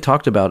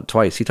talked about it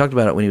twice. He talked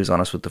about it when he was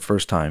on us with the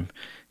first time.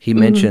 He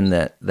mentioned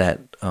that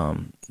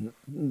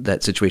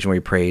situation where he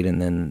prayed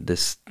and then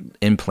this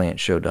implant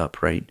showed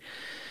up, right?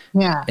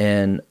 Yeah.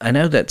 And I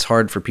know that's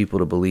hard for people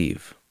to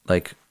believe.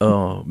 Like,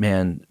 oh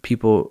man,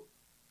 people,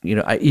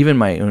 even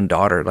my own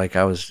daughter, like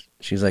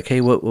she's like,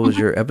 hey, what was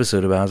your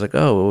episode about? I was like,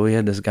 oh, well, we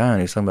had this guy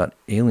and he's talking about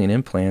alien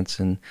implants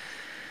and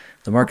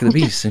the mark of the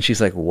beast. And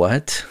she's like,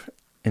 what?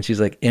 And she's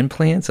like,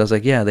 implants? I was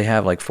like, yeah, they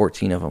have like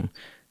 14 of them.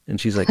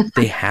 And she's like,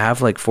 they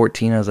have like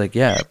 14. I was like,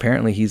 yeah,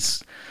 apparently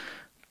he's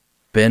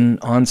been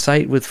on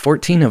site with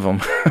 14 of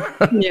them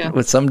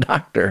with some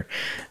doctor.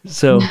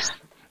 So,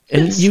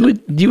 and you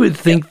would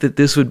think that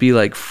this would be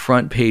like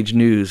front page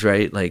news,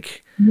 right?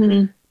 Like,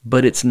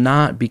 but it's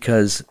not,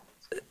 because,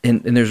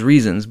 and there's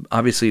reasons,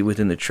 obviously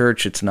within the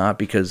church, it's not,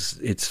 because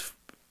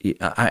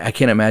I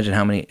can't imagine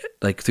how many,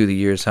 like through the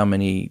years, how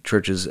many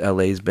churches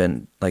LA's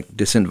been like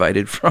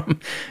disinvited from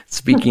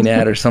speaking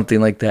at or something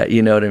like that.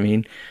 You know what I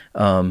mean?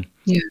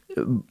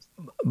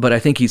 But I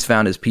think he's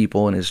found his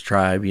people and his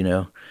tribe, you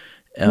know?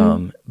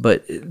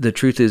 But the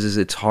truth is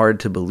it's hard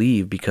to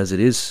believe because it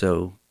is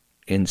so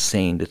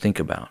insane to think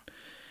about.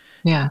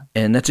 Yeah.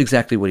 And that's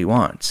exactly what he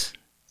wants.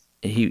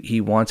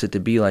 He wants it to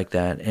be like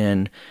that.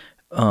 And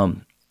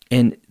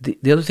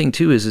the other thing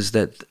too is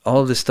that all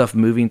of this stuff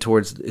moving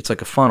towards, it's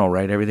like a funnel,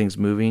 right? Everything's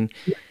moving.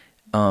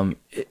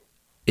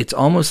 It's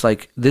almost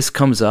like this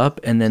comes up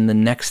and then the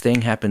next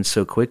thing happens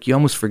so quick, you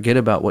almost forget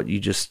about what you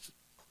just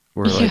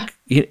were like,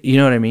 you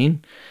know what I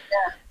mean?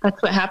 Yeah.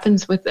 That's what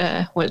happens with,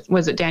 what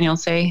was it Daniel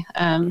say?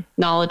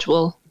 Knowledge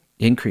will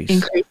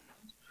increase.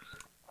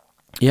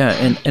 Yeah.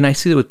 And I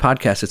see that with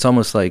podcasts. It's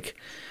almost like,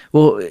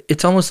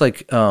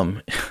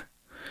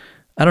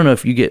 I don't know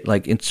if you get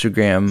like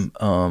Instagram,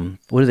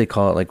 what do they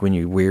call it? Like when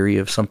you're weary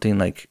of something,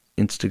 like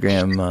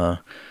Instagram,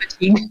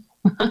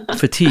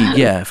 fatigue.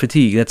 Yeah.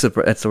 Fatigue. That's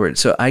the word.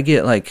 So I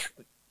get like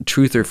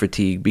truther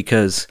fatigue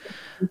because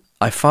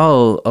I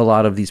follow a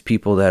lot of these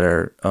people that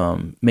are,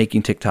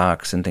 making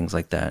TikToks and things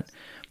like that.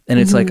 And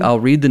it's like, I'll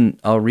read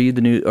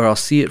the news, or I'll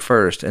see it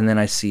first. And then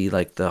I see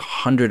like the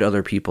 100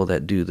 other people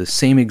that do the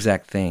same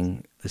exact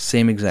thing, the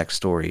same exact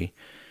story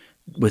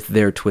with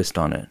their twist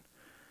on it.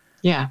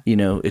 Yeah. You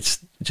know, it's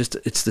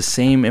the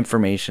same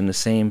information, the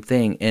same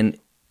thing. And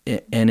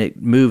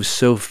it moves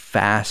so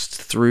fast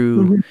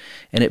through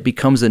and it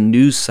becomes a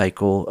news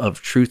cycle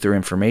of truth or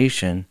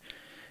information.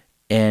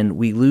 And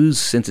we lose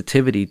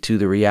sensitivity to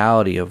the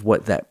reality of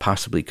what that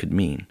possibly could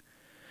mean.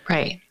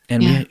 Right.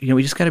 And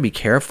we just got to be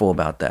careful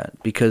about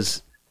that,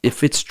 because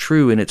if it's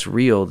true and it's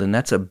real, then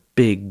that's a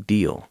big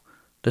deal.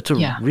 That's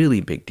a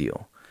really big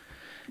deal.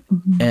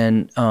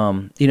 And, I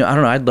don't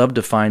know, I'd love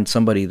to find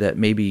somebody that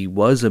maybe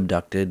was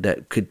abducted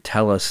that could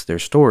tell us their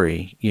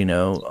story, you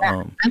know.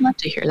 I'd love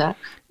to hear that.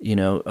 You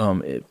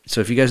know, so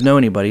if you guys know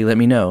anybody, let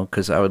me know,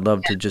 because I would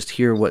love to just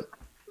hear what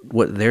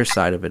their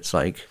side of it's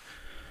like.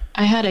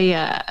 I had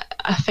a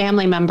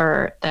family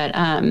member that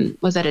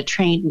was at a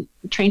train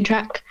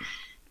track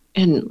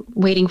and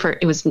waiting for,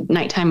 it was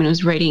nighttime and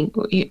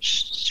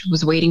she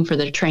was waiting for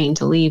the train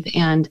to leave.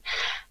 And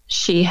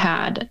she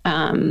had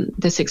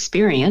this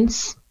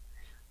experience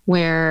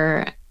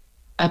where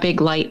a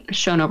big light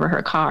shone over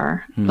her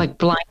car, like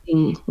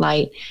blinding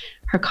light.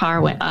 Her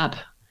car went up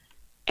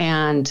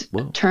and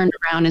turned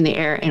around in the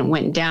air and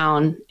went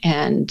down.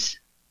 And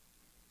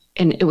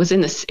it was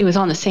it was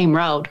on the same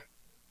road.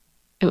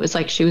 It was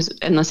like she was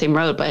in the same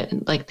road,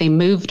 but like they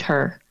moved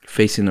her.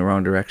 Facing the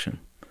wrong direction.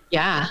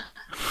 Yeah.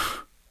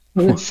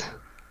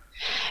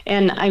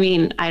 And I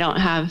mean, I don't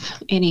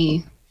have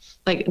any,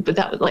 like, but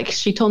that, like,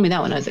 she told me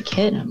that when I was a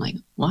kid. I'm like,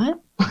 what?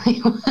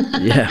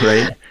 Yeah,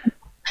 right.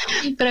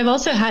 But I've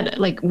also had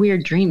like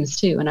weird dreams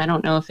too. And I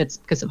don't know if it's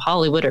because of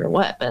Hollywood or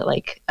what, but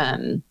like,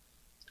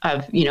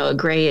 I've, a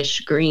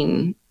grayish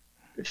green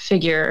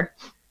figure,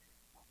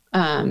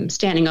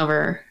 standing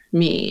over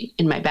me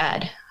in my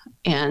bed.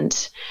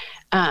 And,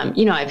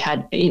 I've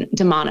had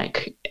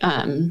demonic,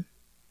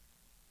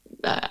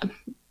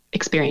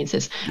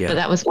 experiences, but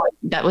that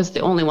was the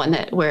only one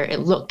where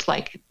it looked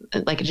like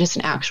just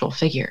an actual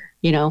figure,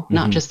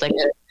 not just like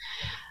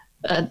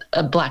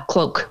a black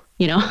cloak,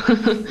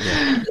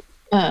 Yeah.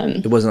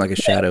 It wasn't like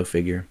a shadow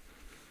figure.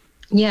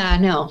 Yeah,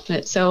 no.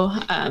 So,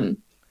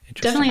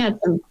 definitely had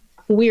some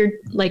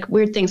weird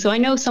things. So I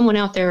know someone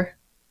out there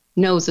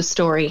knows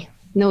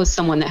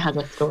someone that has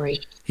a story.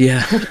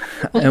 Yeah.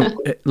 And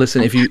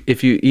listen, if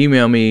you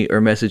email me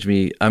or message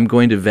me, I'm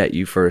going to vet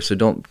you first. So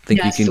don't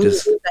think you can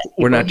just,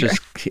 we're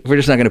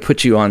just not going to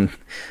put you on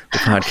the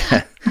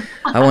podcast.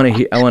 I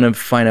want to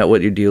find out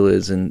what your deal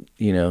is. And,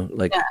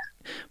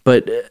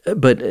 but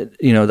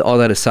all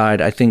that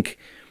aside, I think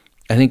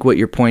what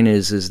your point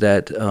is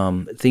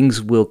that,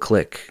 things will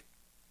click.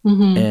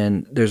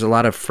 And there's a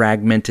lot of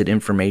fragmented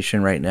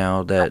information right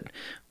now that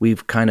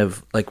we've kind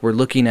of like, we're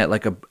looking at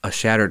like a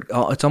shattered,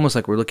 it's almost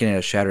like we're looking at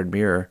a shattered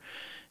mirror.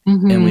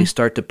 And we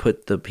start to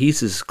put the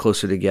pieces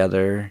closer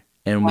together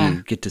and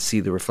we get to see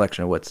the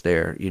reflection of what's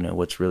there,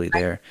 what's really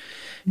there.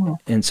 Yeah.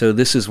 And so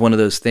this is one of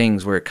those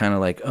things where it kind of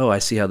like, I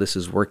see how this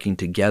is working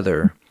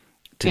together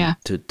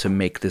to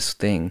make this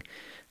thing,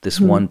 this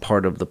one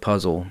part of the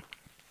puzzle.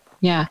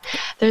 Yeah.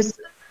 There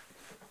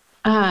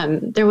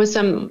was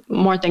some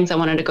more things I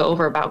wanted to go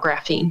over about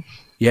graphene.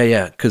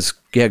 Yeah. Because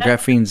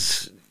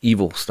graphene's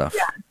evil stuff.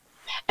 Yeah.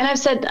 And I've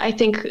said, I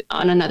think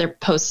on another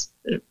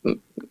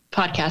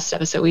podcast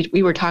episode,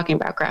 we were talking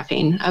about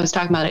graphene. I was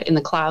talking about it in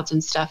the clouds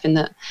and stuff, in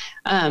the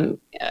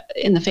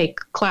fake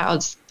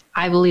clouds.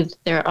 I believe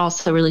they're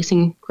also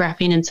releasing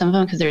graphene in some of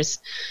them because there's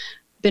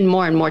been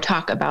more and more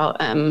talk about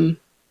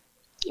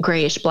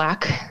grayish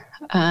black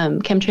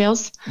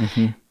chemtrails.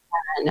 Mm-hmm.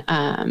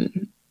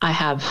 And I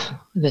have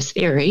this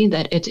theory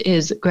that it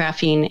is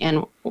graphene,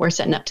 and we're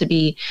setting up to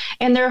be.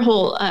 And their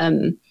whole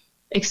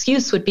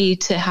excuse would be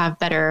to have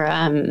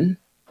better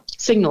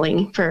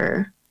signaling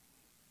for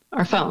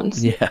our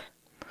phones. Yeah.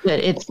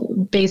 That it's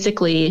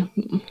basically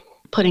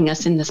putting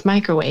us in this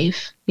microwave,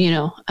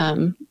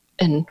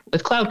 and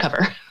with cloud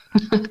covered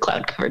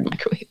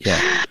microwave.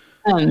 Yeah.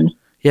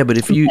 Yeah, but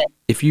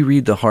if you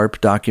read the HARP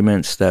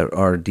documents that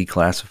are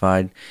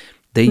declassified,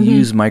 they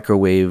use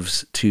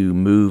microwaves to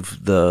move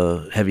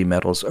the heavy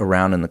metals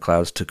around in the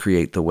clouds to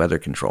create the weather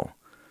control.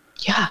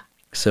 Yeah.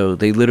 So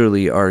they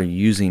literally are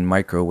using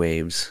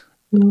microwaves,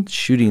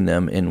 shooting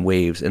them in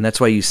waves, and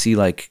that's why you see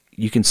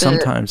you can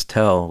sometimes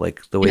tell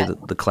the way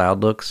that the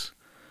cloud looks,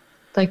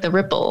 like the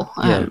ripple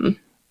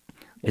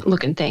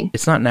looking thing.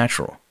 It's not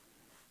natural.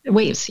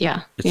 Waves,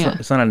 yeah.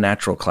 It's not a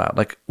natural cloud.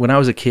 Like when I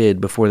was a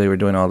kid, before they were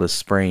doing all this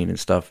spraying and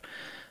stuff,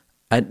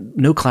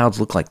 no clouds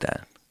look like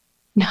that.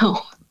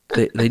 No.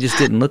 They just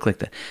didn't look like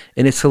that.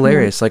 And it's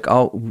hilarious. Like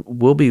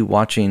we'll be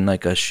watching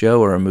a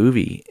show or a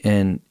movie,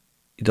 and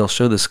they'll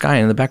show the sky,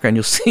 and in the background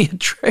you'll see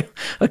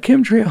a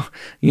chemtrail,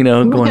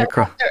 going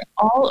across. They're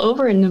all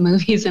over in the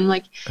movies, and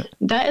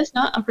that is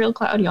not a real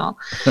cloud, y'all.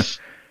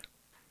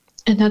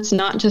 And that's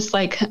not just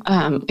what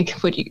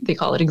they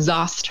call it,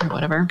 exhaust or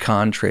whatever.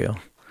 Contrail.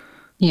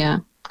 Yeah,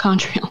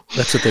 contrail.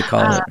 That's what they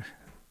call it.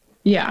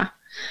 Yeah.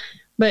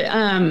 But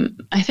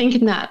I think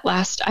in that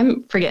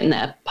I'm forgetting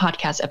the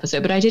podcast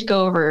episode, but I did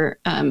go over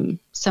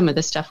some of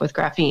the stuff with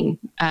graphene.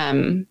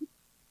 I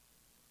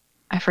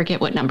forget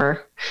what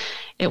number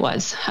it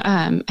was.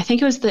 I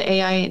think it was the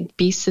AI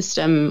Beast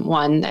System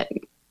one that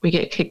we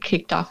get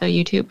kicked off of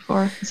YouTube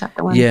for. Is that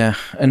the one? Yeah,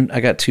 and I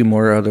got 2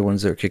 more other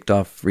ones that were kicked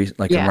off in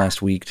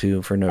last week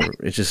too.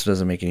 It just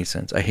doesn't make any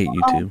sense. I hate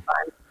YouTube.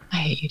 I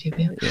hate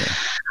YouTube. Yeah.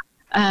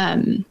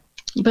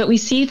 But we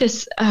see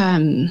this.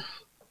 I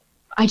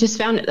just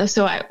found it.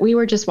 So we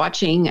were just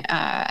watching.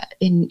 I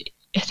think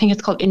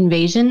it's called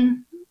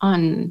Invasion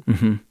on.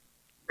 Mm-hmm.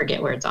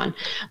 Forget where it's on,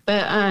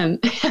 but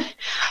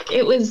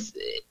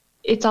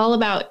it's all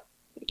about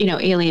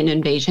alien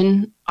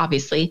invasion,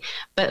 obviously,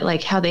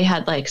 but how they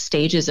had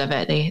stages of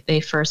it. They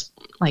first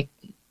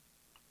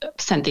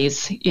sent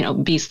these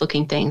beast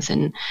looking things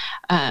and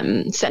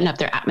setting up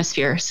their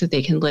atmosphere so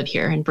they can live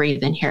here and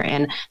breathe in here.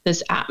 And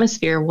this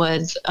atmosphere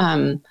was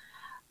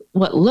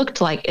what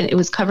looked like it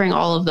was covering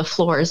all of the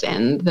floors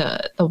and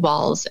the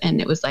walls, and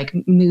it was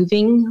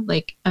moving,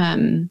 it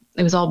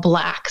was all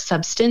black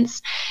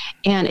substance,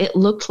 and it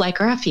looked like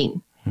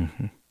graphene.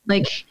 Mm-hmm.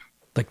 Like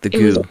the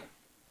goo.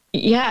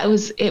 It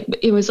was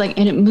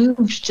and it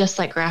moved just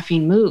like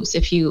graphene moves.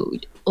 If you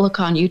look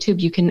on YouTube,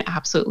 you can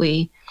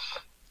absolutely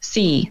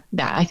see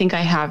that. I think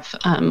I have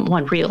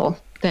one reel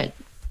that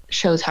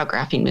shows how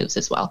graphene moves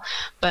as well.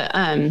 But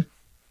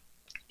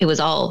it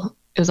was all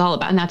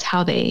about, and that's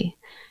how they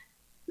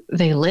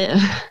live.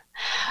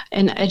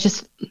 And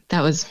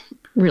that was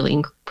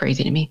really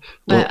crazy to me.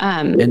 But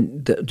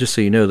just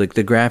so you know, the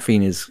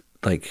graphene is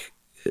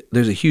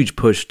there's a huge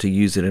push to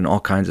use it in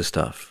all kinds of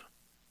stuff.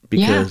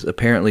 Because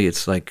apparently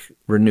it's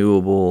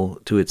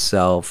renewable to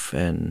itself,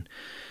 and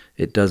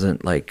it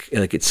doesn't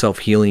it's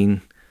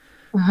self-healing,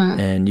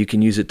 and you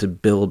can use it to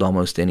build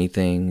almost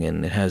anything,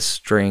 and it has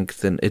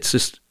strength, and it's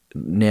just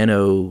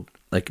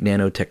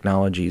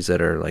nanotechnologies that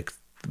are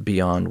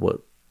beyond what.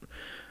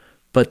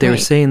 But they were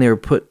saying they were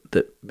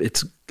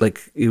it's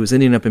it was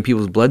ending up in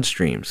people's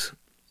bloodstreams.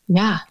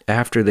 Yeah.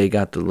 After they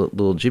got the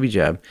little jibby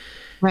jab.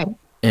 Right.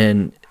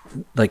 And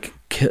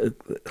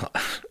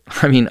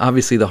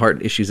obviously the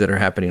heart issues that are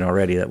happening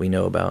already that we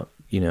know about,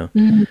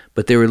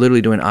 but they were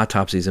literally doing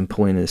autopsies and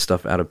pulling this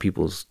stuff out of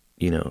people's,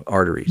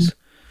 arteries.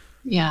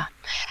 Yeah.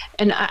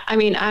 And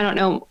I don't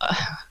know.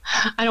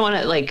 I don't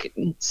want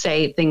to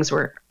say things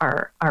are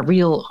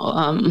real.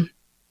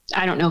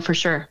 I don't know for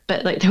sure,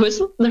 but there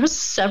was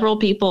several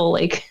people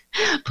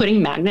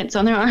putting magnets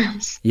on their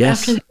arms.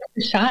 Yes. After they got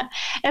the shot,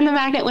 and the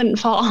magnet wouldn't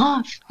fall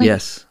off.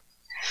 Yes.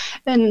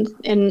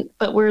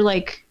 But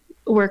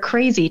we're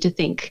crazy to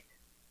think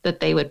that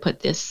they would put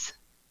this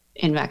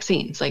in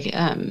vaccines. To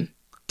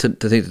think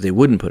that they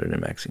wouldn't put it in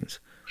vaccines.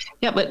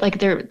 Yeah, but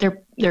they're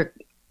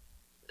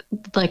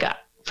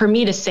for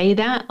me to say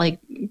that,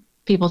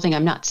 people think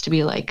I'm nuts to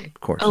be of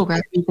course. Oh,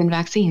 graphene's in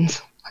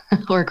vaccines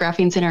or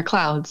graphene's in our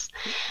clouds.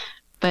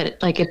 But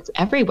it's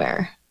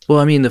everywhere.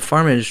 Well, the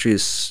pharma industry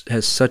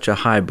has such a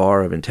high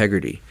bar of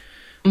integrity.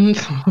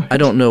 I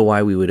don't know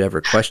why we would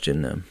ever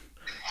question them.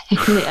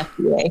 The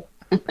FDA.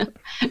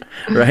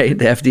 Right?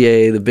 The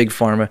FDA, the big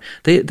pharma,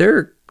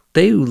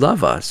 they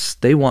love us.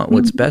 They want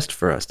what's best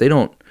for us. They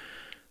don't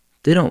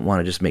want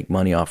to just make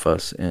money off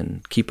us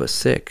and keep us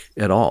sick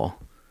at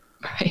all.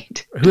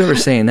 Right.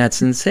 Whoever's saying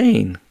that's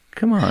insane.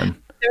 Come on.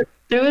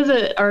 There was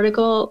an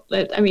article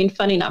that,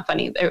 funny, not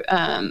funny.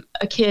 A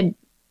kid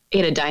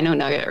ate a dino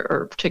nugget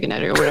or chicken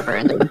nugget or whatever,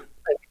 and there were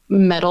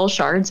metal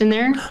shards in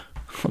there.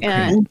 Okay.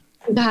 And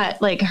that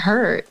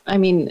hurt.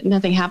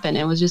 Nothing happened.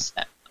 It was just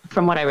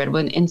from what I read,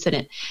 one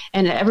incident,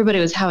 and everybody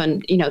was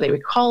having, they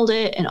recalled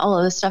it and all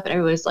of this stuff, and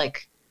everybody was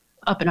like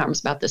up in arms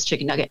about this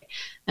chicken nugget.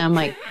 And I'm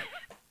like,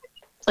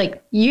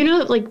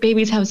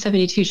 babies have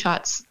 72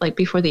 shots like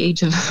before the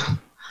age of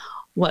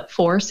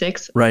 4,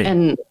 6,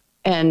 right?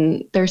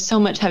 And there's so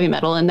much heavy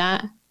metal in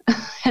that,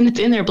 and it's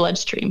in their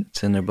bloodstream.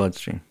 It's in their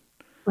bloodstream.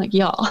 Like,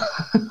 y'all.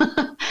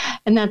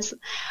 And that's,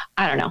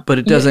 I don't know. But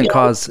it doesn't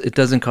cause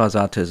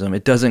autism.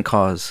 It doesn't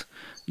cause,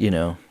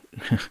 no,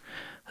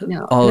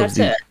 all of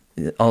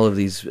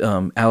these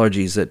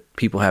allergies that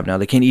people have now.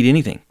 They can't eat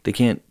anything. They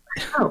can't.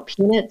 Oh,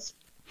 peanuts,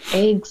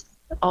 eggs,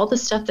 all the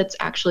stuff that's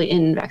actually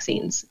in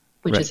vaccines,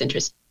 which is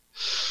interesting.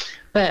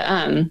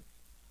 But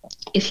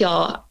if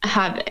y'all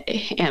have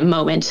a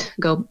moment,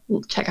 go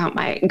check out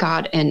my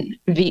God and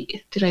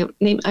V. Did I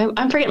name?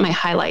 I'm forgetting my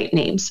highlight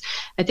names.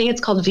 I think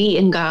it's called V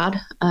in God.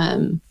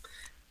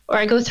 Or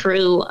I go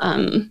through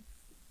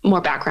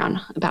more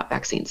background about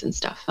vaccines and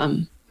stuff.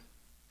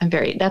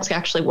 That's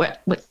actually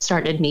what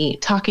started me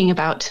talking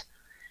about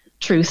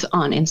truth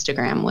on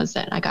Instagram, was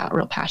that I got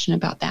real passionate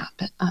about that.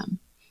 But I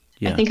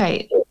think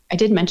I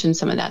did mention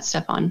some of that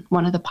stuff on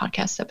one of the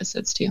podcast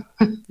episodes too.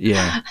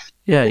 Yeah.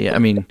 I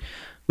mean,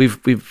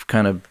 we've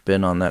kind of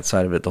been on that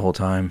side of it the whole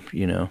time,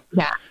 Yeah.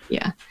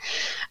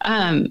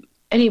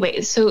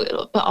 Anyway,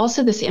 but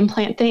also this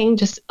implant thing,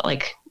 just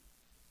like,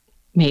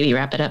 maybe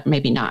wrap it up,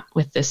 maybe not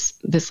with this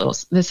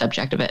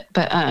subject of it.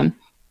 But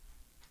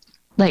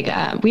my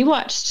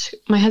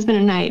husband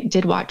and I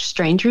did watch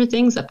Stranger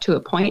Things up to a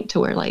point to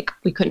where like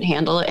we couldn't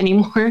handle it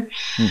anymore.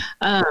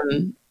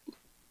 And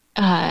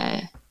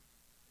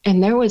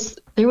there was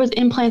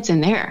implants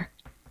in there.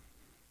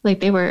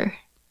 Like they were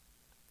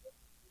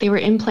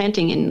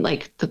implanting in,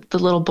 like, the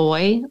little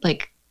boy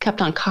like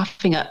kept on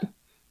coughing up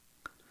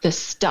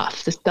this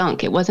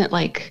gunk. It wasn't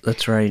like,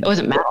 that's right. It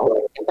wasn't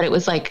metal, but it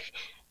was like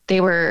they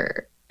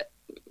were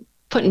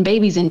putting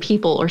babies in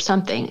people or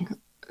something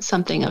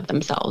of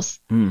themselves.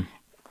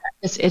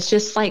 It's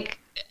just like,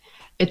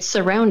 it's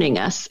surrounding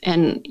us.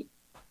 And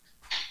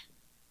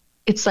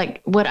it's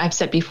like what I've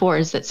said before,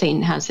 is that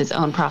Satan has his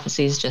own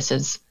prophecies just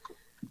as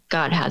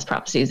God has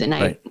prophecies. And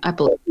I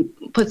believe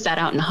he puts that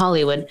out in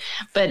Hollywood.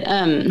 But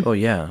oh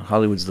yeah,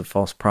 Hollywood's the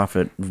false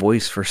prophet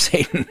voice for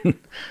Satan.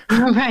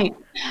 Right.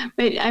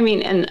 But I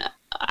mean, and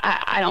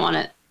I don't want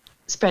to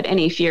spread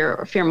any fear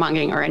or fear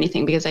mongering or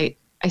anything, because I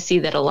see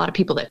that a lot of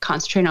people that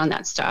concentrate on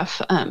that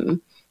stuff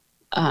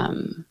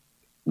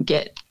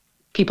get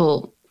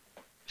people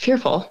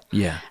fearful.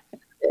 Yeah.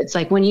 It's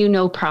like, when you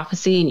know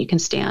prophecy and you can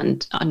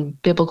stand on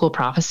biblical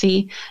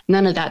prophecy,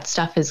 none of that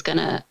stuff is going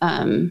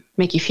to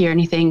make you fear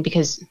anything,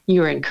 because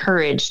you're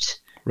encouraged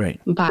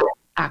by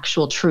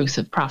actual truth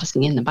of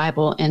prophecy in the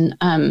Bible. And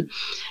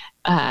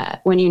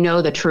when you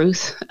know the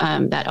truth,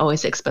 that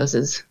always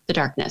exposes the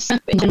darkness.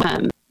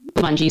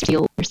 On Jesus,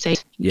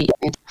 we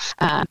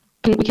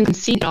can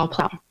see it all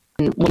play out,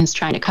 and one's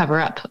trying to cover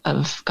up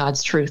of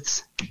God's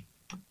truths.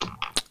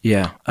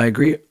 Yeah, I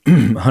agree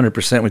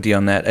 100% with you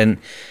on that. And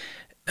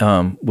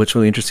what's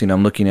really interesting,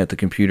 I'm looking at the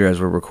computer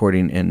as we're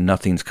recording, and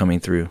nothing's coming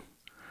through.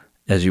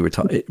 As you were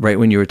right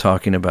when you were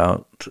talking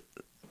about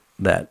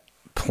that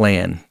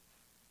plan.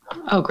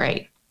 Oh,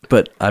 great!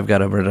 But I've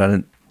got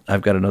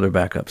another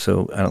backup,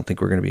 so I don't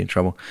think we're going to be in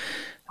trouble.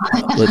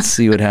 Let's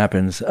see what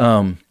happens.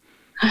 When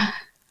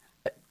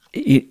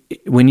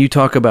you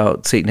talk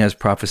about Satan has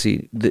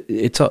prophecy,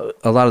 it's a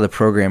lot of the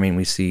programming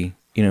we see.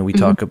 You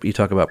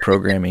talk about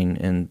programming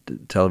and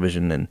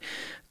television and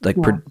like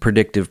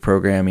predictive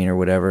programming or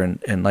whatever.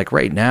 And like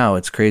right now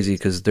it's crazy,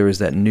 because there was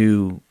that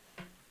new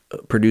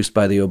produced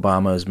by the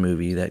Obamas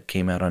movie that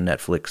came out on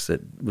Netflix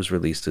that was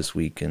released this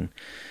week. And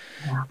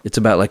it's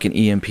about like an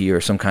EMP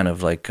or some kind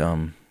of like,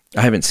 I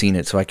haven't seen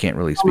it, so I can't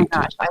really speak to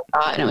it. I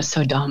saw it and it was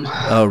so dumb.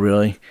 Oh,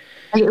 really?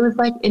 Like, it was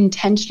like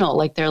intentional.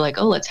 Like they're like,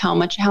 oh, how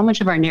much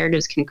of our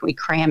narratives can we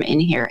cram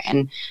in here?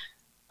 And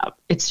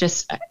it's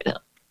just,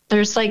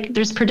 there's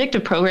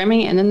predictive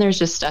programming, and then there's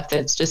just stuff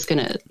that's just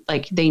gonna,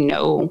 like, they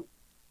know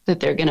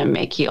that they're gonna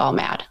make you all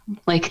mad,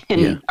 like,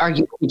 and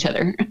argue with each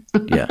other.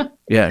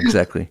 Yeah,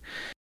 exactly.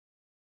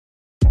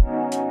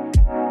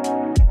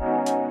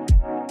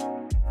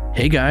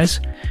 Hey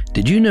guys,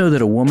 did you know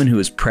that a woman who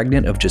is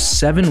pregnant of just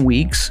 7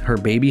 weeks, her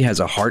baby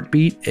has a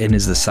heartbeat and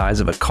is the size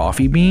of a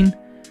coffee bean?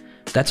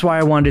 That's why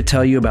I wanted to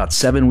tell you about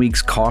 7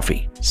 Weeks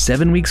Coffee.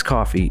 7 Weeks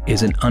Coffee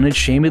is an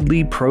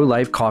unashamedly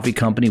pro-life coffee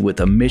company with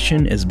a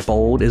mission as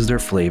bold as their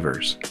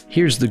flavors.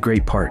 Here's the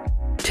great part.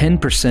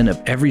 10%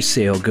 of every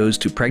sale goes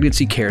to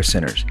pregnancy care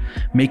centers,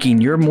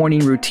 making your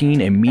morning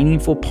routine a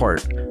meaningful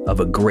part of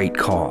a great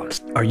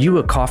cause. Are you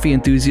a coffee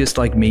enthusiast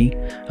like me?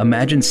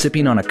 Imagine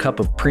sipping on a cup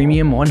of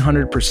premium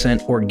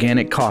 100%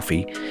 organic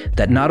coffee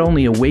that not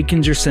only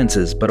awakens your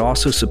senses, but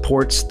also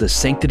supports the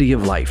sanctity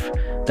of life.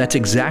 That's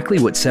exactly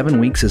what 7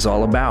 Weeks is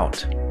all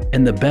about.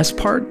 And the best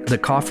part, the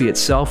coffee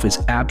itself is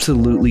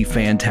absolutely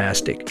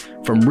fantastic.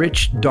 From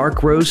rich,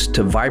 dark roast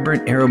to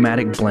vibrant,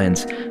 aromatic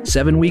blends,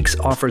 7 Weeks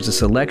offers a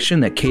selection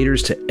that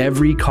caters to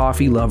every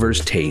coffee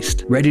lover's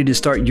taste. Ready to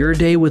start your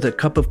day with a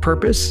cup of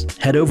purpose?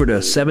 Head over to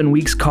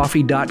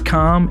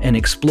 7weekscoffee.com and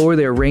explore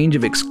their range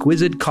of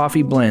exquisite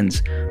coffee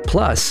blends.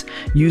 Plus,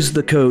 use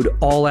the code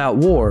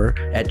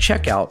ALLOUTWAR at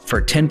checkout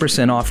for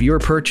 10% off your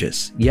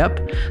purchase.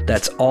 Yep,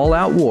 that's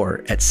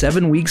ALLOUTWAR at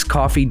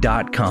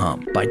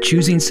 7weekscoffee.com. By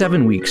choosing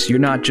 7 Weeks, you're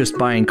not just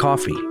buying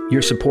coffee,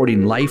 you're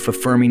supporting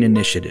life-affirming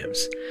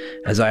initiatives.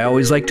 As I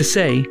always like to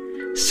say,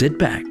 sit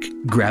back,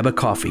 grab a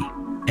coffee,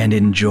 and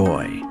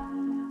enjoy.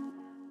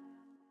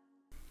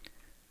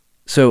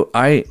 So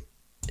I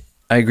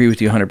agree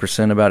with you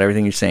 100% about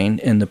everything you're saying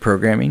in the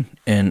programming,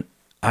 and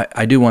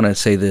I do want to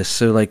say this.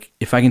 So like,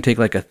 if I can take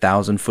like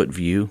 1,000-foot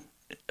view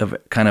of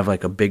kind of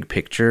like a big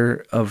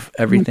picture of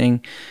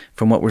everything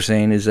from what we're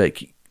saying is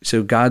like,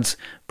 so God's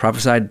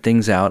prophesied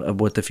things out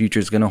of what the future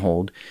is going to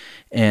hold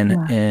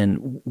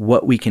and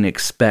what we can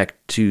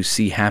expect to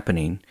see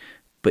happening.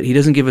 But he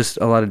doesn't give us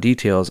a lot of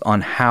details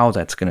on how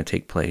that's going to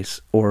take place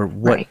or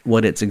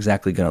what it's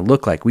exactly going to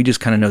look like. We just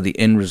kind of know the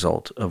end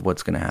result of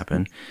what's going to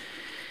happen.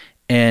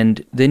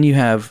 And then you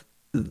have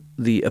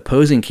the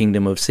opposing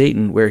kingdom of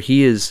Satan, where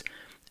he is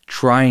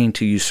trying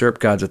to usurp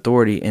God's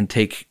authority and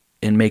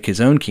make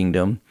his own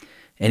kingdom.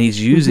 And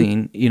he's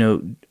using,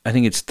 I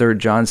think it's 3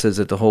 John says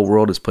that the whole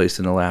world is placed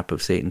in the lap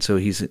of Satan. So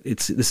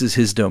this is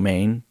his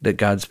domain that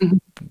God's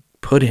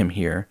put him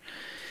here.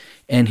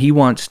 And he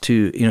wants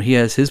to, he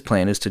has his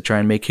plan is to try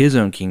and make his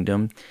own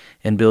kingdom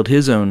and build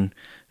his own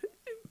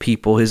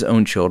people, his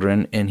own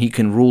children, and he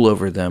can rule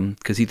over them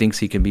because he thinks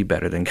he can be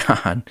better than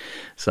God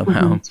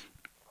somehow.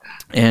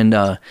 And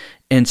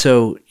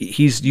so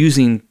he's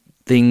using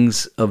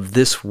things of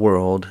this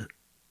world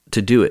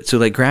to do it. So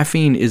like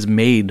graphene is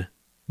made,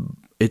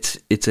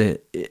 it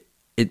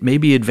may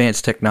be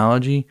advanced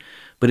technology,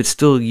 but it's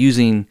still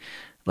using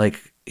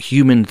like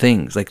human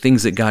things, like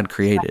things that God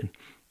created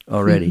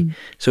already.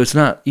 So it's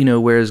not,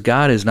 whereas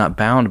God is not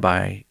bound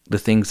by the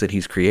things that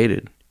he's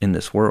created in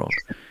this world.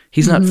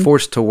 He's not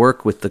forced to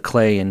work with the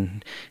clay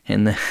and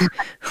the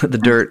the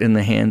dirt in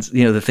the hands,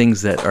 the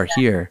things that are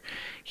here.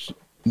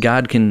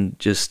 God can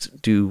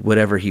just do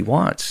whatever he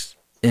wants,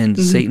 and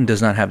Satan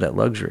does not have that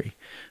luxury.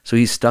 So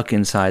he's stuck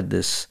inside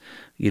this,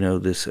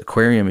 this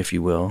aquarium, if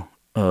you will,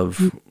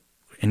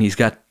 and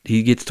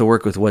he gets to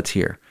work with what's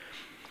here.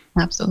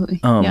 Absolutely.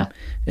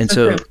 And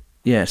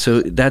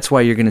so that's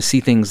why you're going to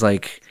see things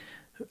like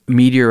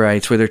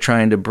meteorites where they're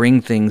trying to bring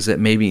things that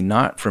maybe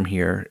not from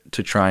here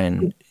to try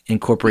and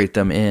incorporate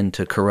them in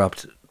to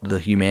corrupt the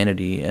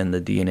humanity and the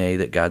DNA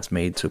that God's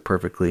made so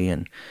perfectly,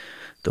 and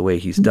the way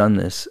he's done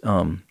this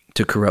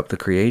to corrupt the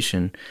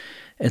creation.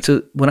 And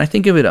so when I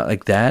think of it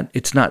like that,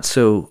 it's not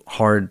so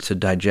hard to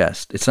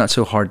digest. It's not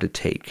so hard to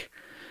take.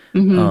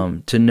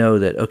 To know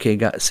that, okay,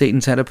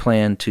 Satan's had a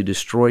plan to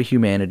destroy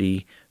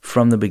humanity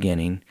from the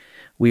beginning.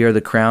 We are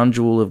the crown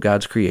jewel of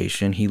God's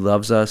creation. He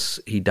loves us.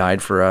 He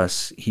died for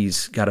us.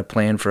 He's got a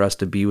plan for us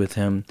to be with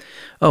him.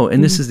 Oh,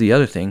 and this is the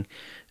other thing.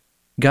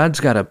 God's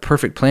got a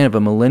perfect plan of a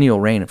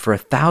millennial reign. For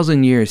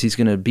 1,000 years, he's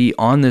going to be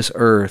on this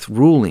earth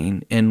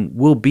ruling, and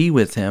we'll be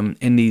with him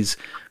in these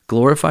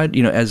glorified,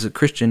 as a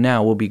Christian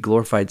now, we'll be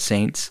glorified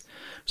saints.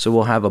 So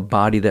we'll have a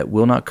body that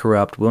will not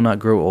corrupt, will not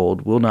grow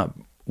old,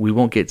 we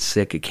won't get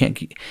sick.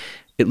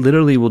 It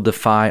literally will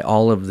defy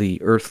all of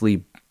the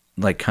earthly,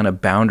 like, kind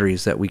of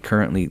boundaries that we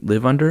currently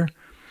live under.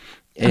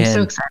 I'm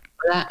so excited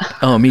for that.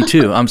 Oh, me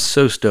too. I'm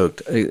so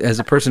stoked. As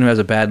a person who has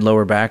a bad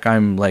lower back,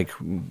 I'm like,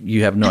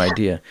 you have no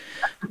idea.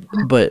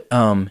 But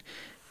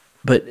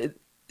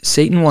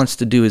Satan wants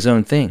to do his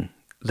own thing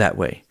that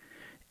way.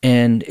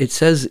 And it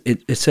says,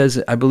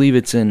 I believe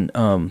it's in,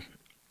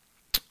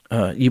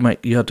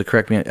 you have to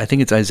correct me. I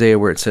think it's Isaiah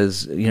where it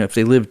says, if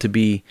they live to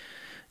be,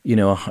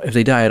 if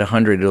they die at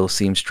 100, it'll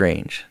seem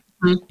strange,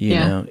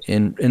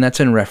 and that's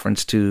in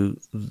reference to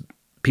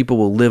people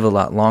will live a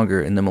lot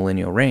longer in the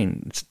millennial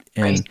reign.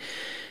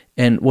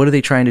 And what are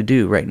they trying to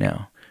do right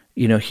now?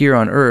 Here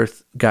on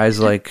earth, guys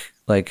like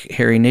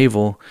Harry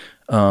Navel,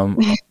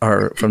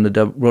 are from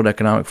the World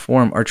Economic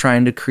Forum, are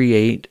trying to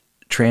create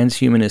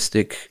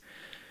transhumanistic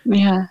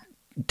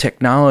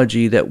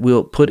technology that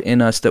will put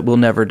in us that will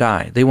never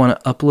die. They want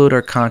to upload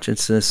our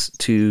consciousness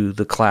to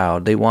the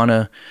cloud. They want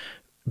to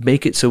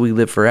make it so we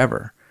live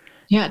forever.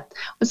 Yeah.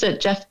 Was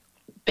it Jeff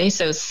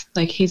Bezos?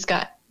 Like he's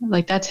got,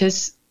 like, that's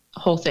his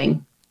whole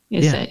thing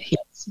is that he's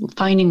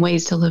finding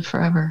ways to live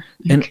forever.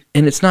 And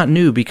it's not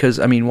new because,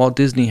 Walt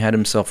Disney had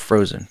himself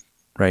frozen,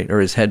 right? Or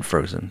his head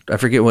frozen. I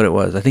forget what it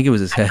was. I think it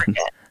was his head.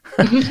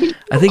 I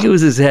think it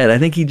was his head. I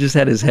think he just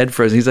had his head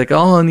frozen. He's like,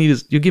 all I need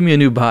is, you give me a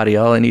new body.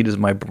 All I need is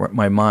my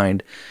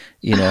mind,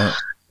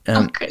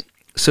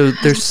 So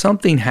there's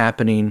something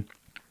happening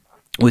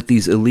with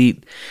these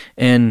elite,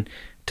 and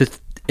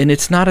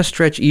it's not a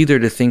stretch either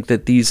to think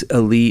that these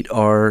elite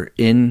are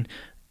in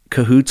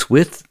cahoots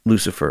with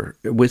Lucifer,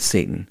 with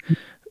Satan,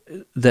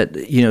 that,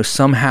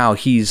 somehow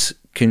he's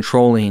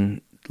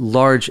controlling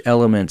large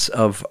elements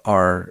of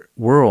our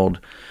world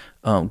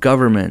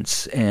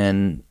governments,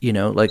 and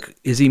like,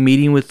 is he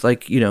meeting with,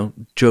 like,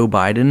 Joe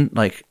Biden?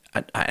 Like,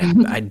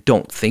 I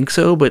don't think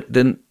so. But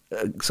then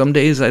some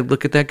days I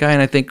look at that guy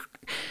and I think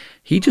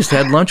he just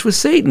had lunch with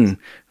Satan.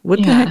 What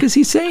the heck is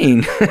he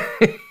saying?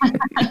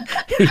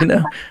 If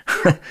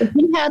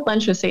he had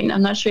lunch with Satan,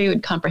 I'm not sure he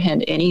would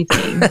comprehend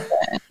anything.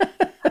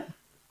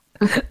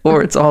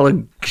 Or it's all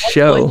a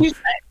show. What'd you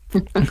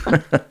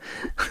say?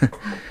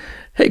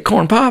 Hey,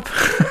 Corn Pop.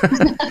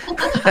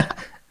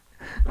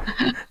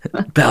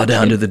 Bow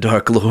down to the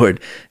Dark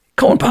Lord.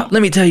 Corn Pop,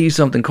 let me tell you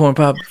something, Corn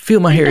Pop. Feel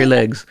my hairy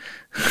legs.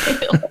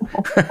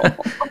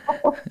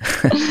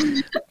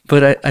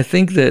 But I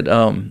think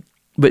that,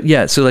 but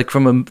yeah, so like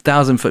from a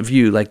 1,000-foot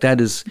view, like that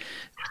is,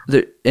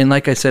 and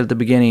like I said at the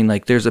beginning,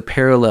 like there's a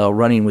parallel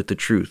running with the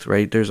truth,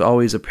 right? There's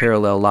always a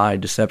parallel lie,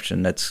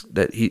 deception. A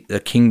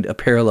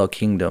parallel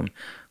kingdom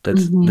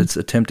that's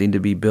attempting to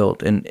be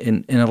built, and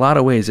in a lot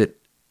of ways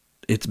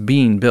it's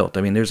being built.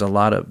 I mean,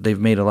 they've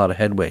made a lot of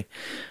headway,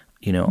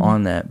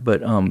 on that.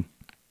 But and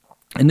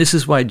this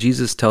is why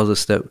Jesus tells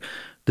us that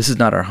this is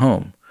not our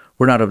home.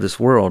 We're not of this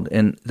world,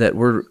 and that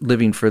we're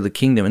living for the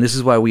kingdom. And this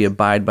is why we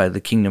abide by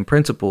the kingdom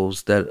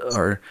principles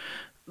that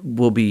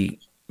will be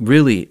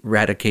really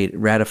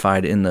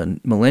ratified in the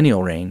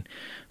millennial reign.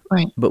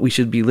 Right. But we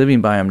should be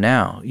living by them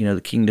now. The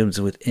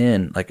kingdom's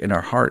within, like in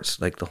our hearts,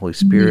 like the Holy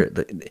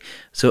Spirit.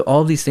 So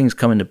all these things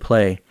come into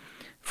play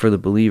for the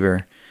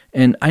believer.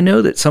 And I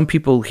know that some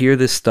people hear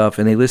this stuff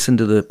and they listen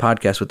to the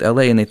podcast with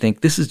LA and they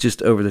think, this is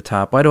just over the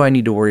top. Why do I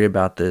need to worry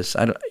about this?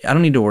 I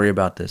don't need to worry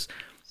about this.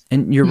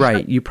 And you're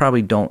right. You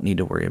probably don't need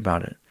to worry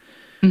about it.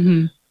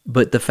 Mm-hmm.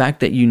 But the fact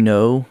that you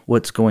know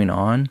what's going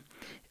on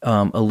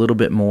a little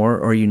bit more,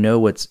 or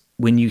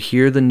when you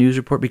hear the news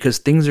report, because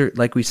things are,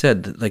 like we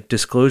said, like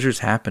disclosures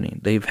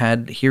happening. They've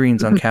had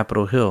hearings on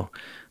Capitol Hill.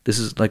 This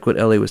is like what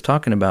LA was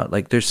talking about.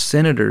 Like there's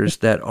senators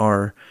that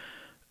are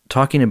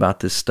talking about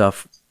this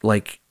stuff,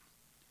 like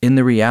in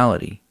the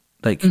reality,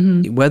 like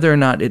whether or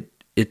not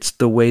it's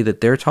the way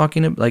that they're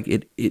talking about,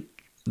 like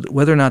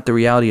whether or not the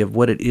reality of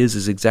what it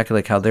is exactly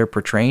like how they're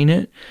portraying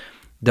it,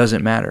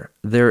 doesn't matter.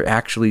 They're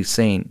actually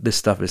saying this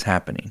stuff is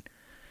happening.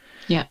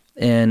 Yeah.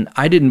 And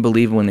I didn't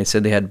believe when they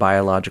said they had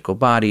biological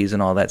bodies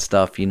and all that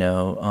stuff,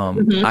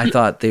 I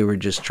thought they were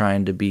just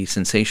trying to be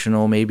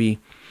sensational maybe,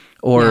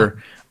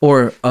 or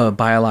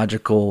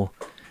biological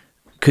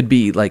could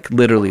be like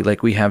literally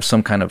like we have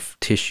some kind of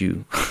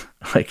tissue,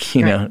 like,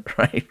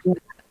 right?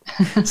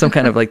 Some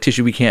kind of like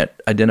tissue we can't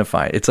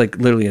identify. It's like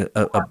literally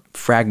a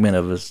fragment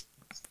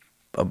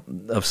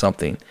of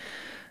something,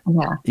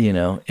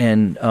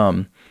 and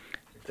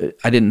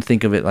I didn't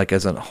think of it like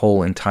as a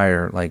whole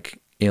entire like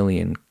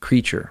alien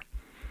creature.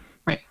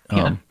 Right.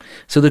 Yeah.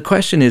 So the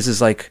question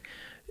is like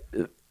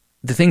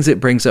the things it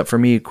brings up for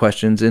me,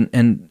 questions,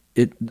 and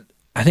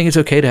I think it's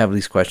okay to have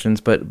these questions,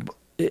 but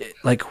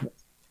like,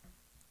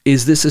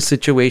 is this a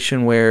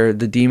situation where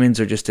the demons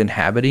are just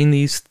inhabiting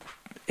these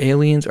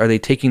aliens? Are they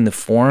taking the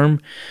form?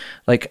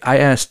 Like I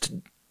asked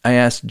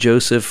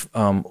Joseph,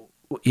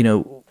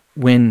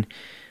 when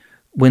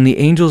the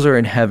angels are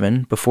in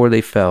heaven before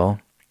they fell,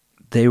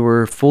 they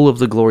were full of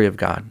the glory of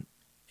God.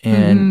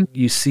 And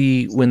you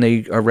see when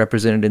they are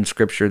represented in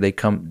scripture, they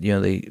come,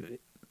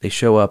 they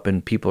show up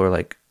and people are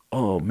like,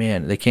 oh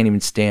man, they can't even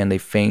stand. They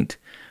faint.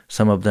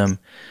 Some of them,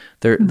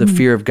 the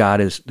fear of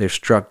God they're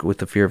struck with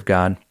the fear of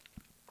God.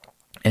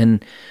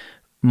 And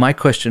my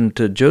question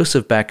to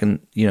Joseph back in,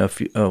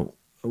 a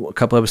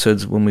couple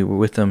episodes when we were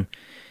with them,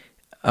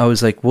 I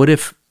was like, what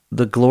if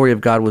the glory of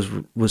God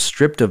was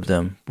stripped of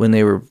them when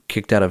they were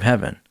kicked out of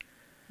heaven?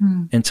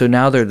 And so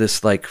now they're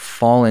this like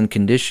fallen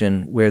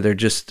condition where they're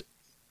just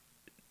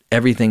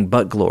everything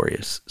but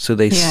glorious. So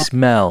they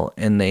smell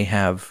and they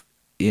have,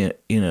 they,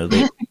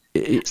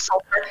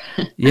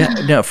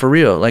 no, for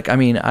real. Like, I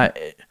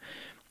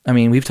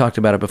mean, we've talked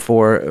about it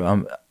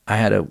before.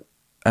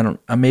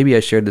 Maybe I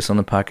shared this on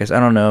the podcast. I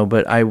don't know,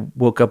 but I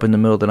woke up in the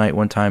middle of the night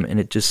one time and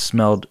it just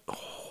smelled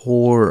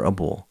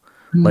horrible.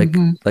 Like,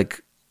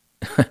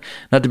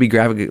 not to be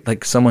graphic,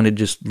 like someone had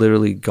just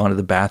literally gone to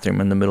the bathroom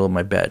in the middle of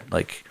my bed.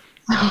 Like,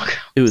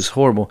 it was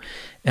horrible.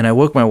 And I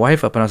woke my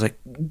wife up and I was like,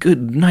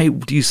 good night.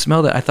 Do you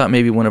smell that? I thought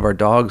maybe one of our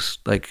dogs,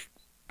 like,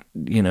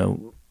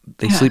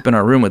 they sleep in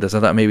our room with us. I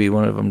thought maybe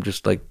one of them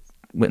just like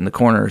went in the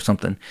corner or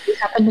something. You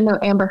happen to know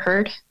Amber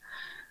Heard?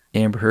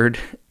 Amber Heard?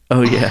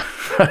 Oh yeah.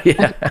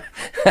 Yeah.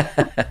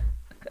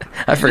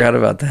 I forgot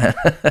about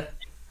that.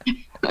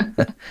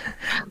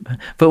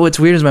 But what's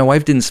weird is my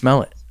wife didn't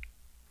smell it.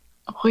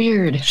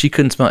 Weird. She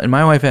couldn't smell it. And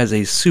my wife has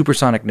a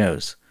supersonic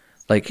nose.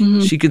 Like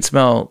she can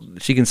smell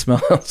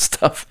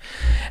stuff.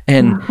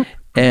 And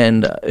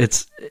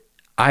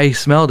I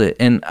smelled it,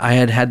 and I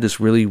had this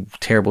really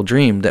terrible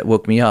dream that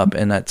woke me up,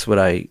 and that's what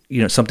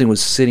something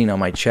was sitting on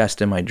my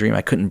chest in my dream.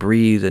 I couldn't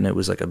breathe, and it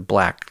was like a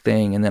black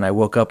thing, and then I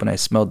woke up and I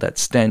smelled that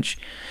stench.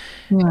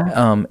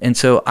 Yeah. And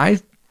so I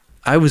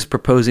was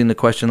proposing the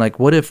question, like,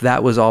 what if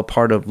that was all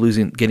part of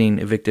getting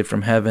evicted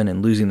from heaven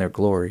and losing their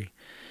glory?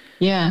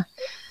 Yeah.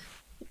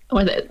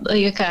 Or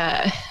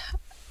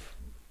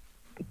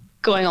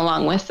going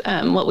along with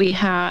what we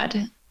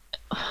had,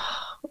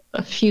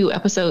 a few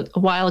episodes a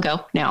while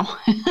ago now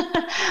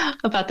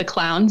about the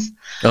clowns,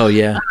 Oh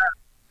yeah.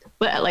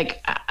 but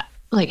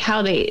like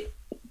how they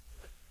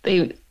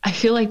I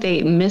feel like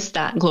they miss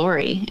that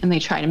glory and they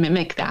try to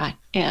mimic that,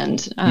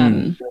 and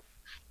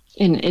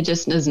it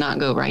just does not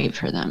go right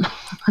for them.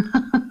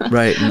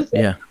 Right.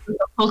 Yeah. The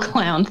whole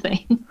clown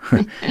thing.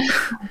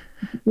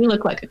 You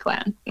look like a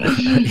clown.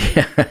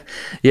 Yeah.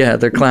 Yeah.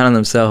 They're clowning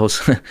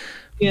themselves.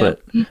 Yeah.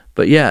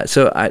 But yeah,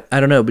 so I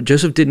don't know, but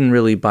Joseph didn't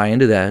really buy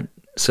into that.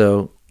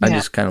 So I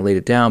just kind of laid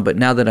it down. But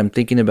now that I'm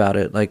thinking about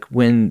it, like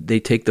when they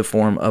take the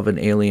form of an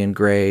alien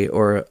gray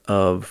or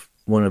of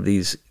one of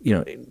these,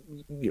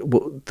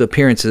 the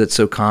appearances that's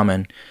so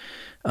common,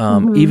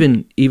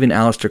 even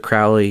Aleister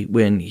Crowley,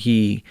 when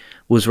he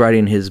was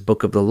writing his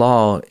Book of the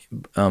Law,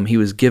 he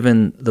was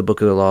given the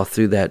Book of the Law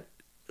through that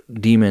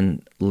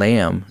demon.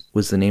 Lamb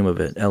was the name of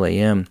it,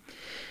 Lam,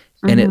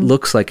 and it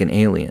looks like an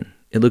alien.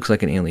 It looks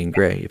like an alien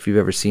gray. If you've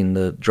ever seen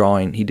the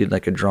drawing, he did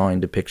like a drawing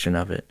depiction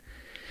of it.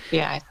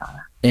 Yeah, I saw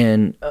that.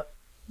 And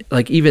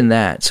like even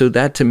that, so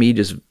that to me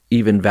just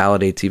even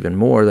validates even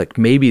more. Like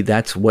maybe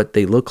that's what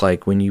they look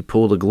like when you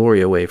pull the glory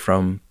away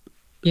from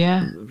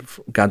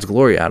God's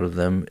glory out of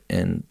them,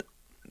 and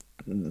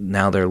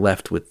now they're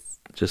left with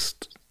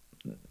just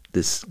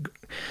this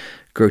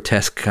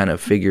grotesque kind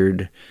of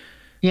figured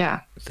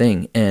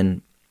thing.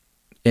 And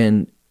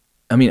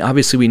I mean,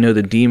 obviously we know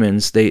the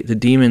demons. The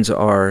demons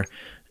are.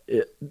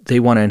 They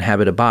want to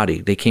inhabit a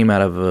body. They came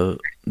out of a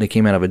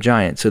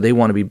giant, so they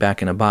want to be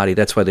back in a body.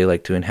 That's why they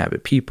like to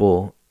inhabit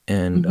people.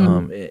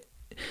 And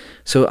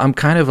so I'm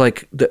kind of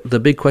like the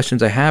big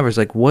questions I have is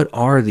like, what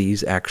are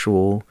these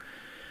actual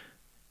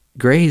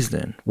grays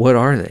then? What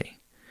are they?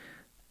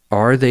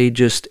 Are they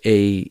just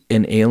an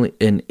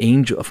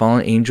angel, a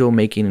fallen angel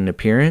making an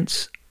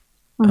appearance,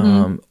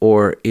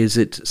 or is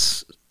it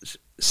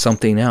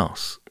something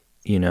else?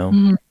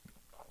 And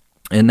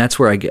that's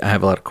where I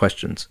have a lot of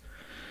questions.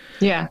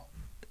 Yeah.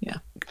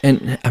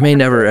 And I may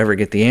never ever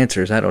get the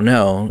answers. I don't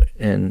know.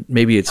 And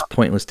maybe it's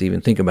pointless to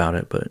even think about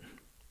it, but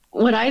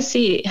what I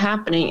see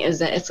happening is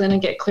that it's going to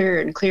get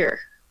clearer and clearer.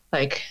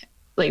 Like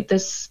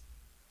this,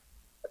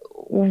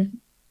 the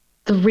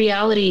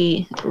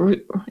reality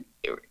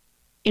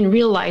in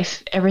real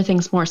life,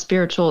 everything's more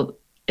spiritual.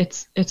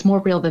 It's more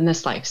real than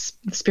this life.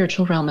 The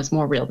spiritual realm is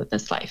more real than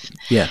this life.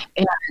 Yeah.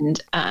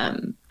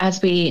 And as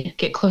we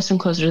get closer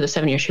and closer to the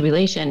 7-year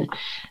tribulation,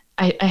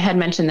 I had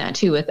mentioned that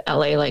too with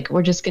LA. Like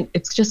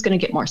it's just going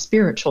to get more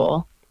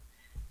spiritual,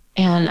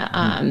 and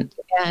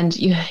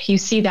you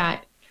see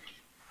that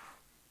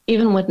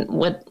even with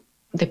what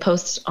they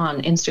post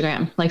on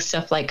Instagram, like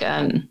stuff like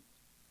I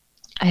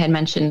had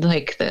mentioned,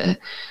 like the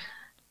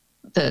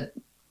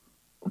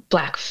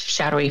black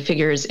shadowy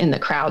figures in the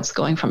crowds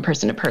going from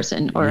person to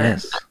person, or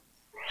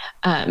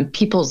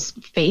people's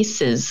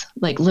faces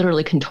like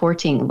literally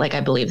contorting, like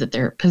I believe that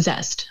they're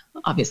possessed,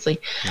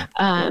 obviously.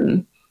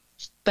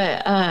 But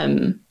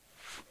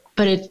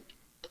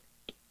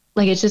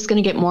it's just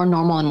going to get more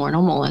normal and more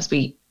normal as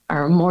we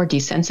are more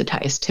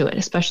desensitized to it,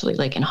 especially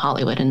like in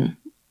Hollywood and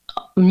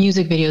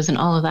music videos and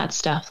all of that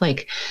stuff.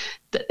 Like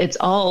it's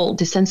all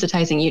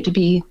desensitizing you to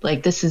be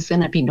like, this is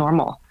going to be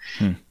normal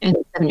in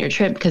the 7-year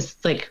trip, because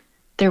like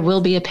there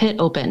will be a pit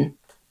open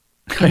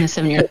in the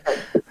 7-year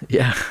trip.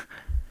 Yeah.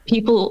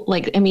 People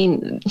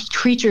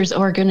creatures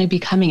are going to be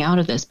coming out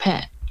of this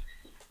pit,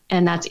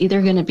 and that's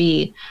either going to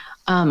be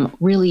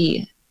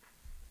really,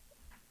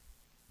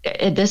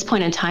 at this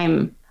point in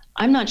time,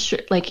 I'm not sure,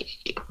 like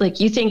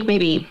you think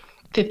maybe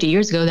 50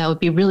 years ago that would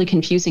be really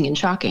confusing and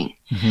shocking,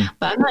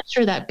 but I'm not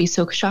sure that'd be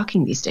so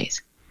shocking these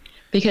days,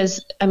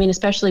 because I mean,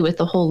 especially with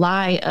the whole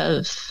lie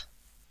of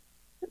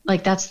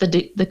like, that's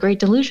the great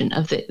delusion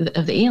of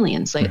the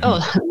aliens, like, oh,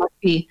 it must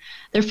be,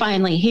 they're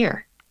finally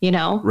here,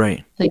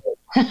 right? Like,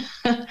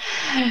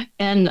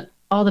 and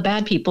all the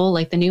bad people,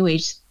 like the New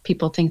Age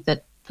people, think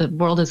that the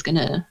world is going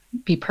to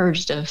be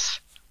purged of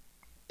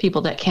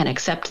people that can't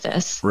accept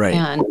this, right?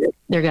 And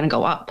they're going to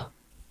go up,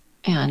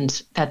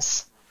 and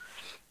it's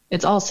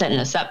all setting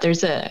us up.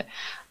 There's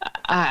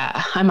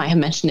I might have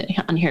mentioned it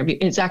on here.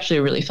 It's actually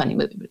a really funny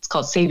movie. It's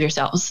called Save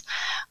Yourselves.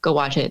 Go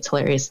watch it. It's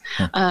hilarious.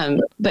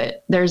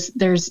 But there's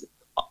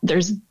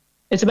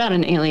it's about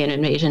an alien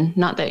invasion.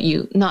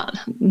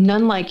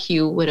 None like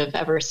you would have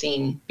ever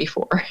seen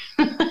before.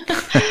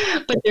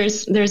 But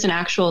there's an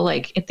actual,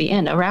 like at the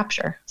end, a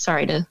rapture.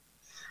 Sorry to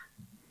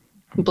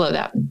blow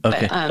that.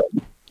 Okay.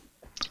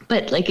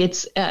 But like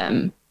it's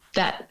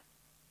that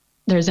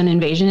there's an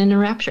invasion and a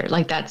rapture.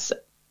 Like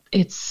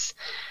it's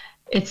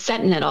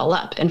setting it all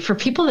up. And for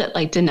people that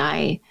like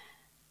deny,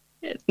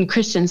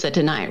 Christians that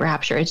deny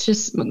rapture, it's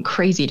just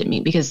crazy to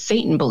me, because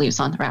Satan believes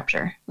on the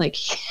rapture. Like,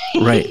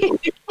 right.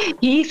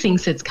 He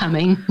thinks it's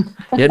coming.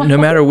 Yeah, no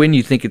matter when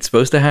you think it's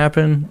supposed to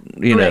happen,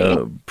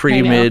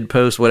 pre, mid,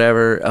 post,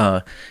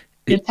 whatever.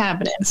 It's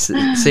happening.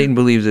 Satan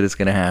believes that it's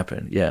going to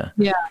happen. Yeah.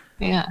 Yeah.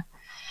 Yeah.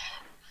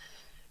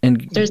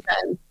 And there's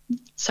that.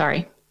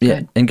 Sorry.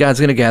 Yeah, and God's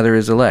going to gather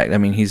his elect. I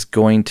mean, he's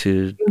going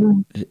to,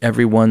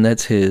 everyone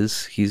that's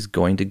his, he's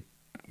going to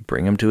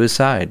bring them to his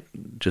side,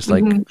 just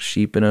like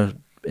sheep in a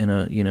in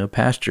a, you know,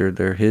 pasture.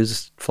 They're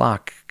his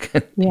flock.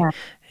 Yeah. And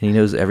he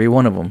knows every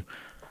one of them.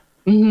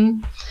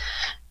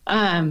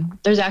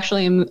 There's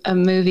actually a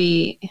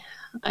movie,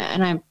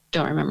 and I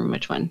don't remember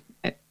which one.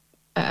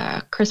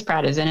 Chris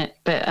Pratt is in it,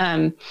 but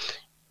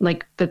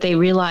like that they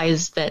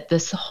realized that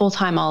this whole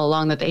time all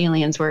along that the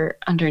aliens were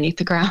underneath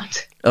the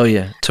ground. Oh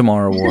yeah,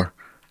 Tomorrow War.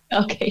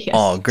 Okay, yes.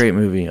 Oh, great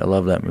movie. I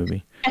love that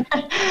movie.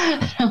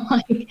 I'm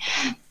like,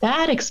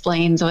 that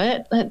explains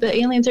what the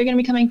aliens are going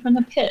to be coming from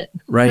the pit.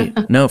 Right.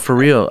 No, for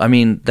real. I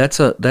mean, that's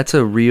a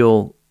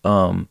real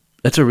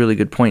that's a really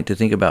good point to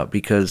think about,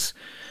 because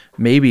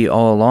maybe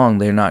all along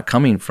they're not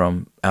coming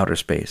from outer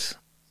space.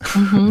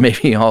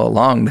 Maybe all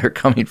along they're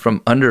coming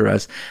from under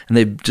us, and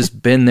they've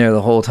just been there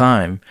the whole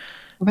time.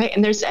 Right.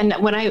 And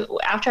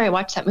after I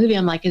watched that movie,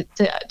 I'm like,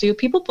 do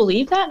people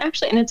believe that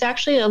actually? And it's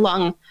actually a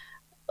long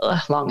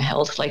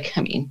held, like,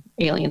 I mean,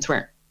 aliens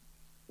weren't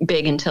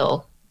big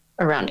until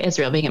around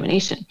Israel became a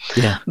nation.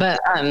 Yeah. But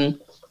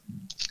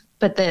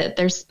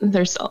there's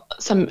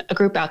a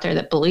group out there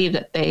that believe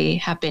that they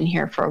have been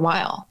here for a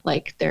while,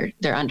 like they're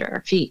under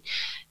our feet.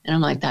 And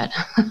I'm like, that.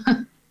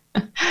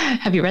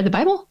 Have you read the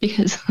Bible?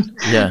 Because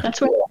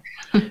that's where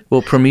they are.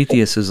 Well,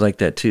 Prometheus is like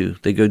that too.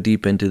 They go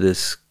deep into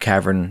this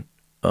cavern,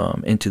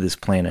 into this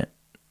planet,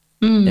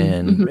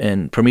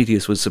 and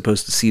Prometheus was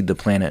supposed to seed the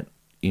planet,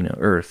 you know,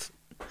 Earth.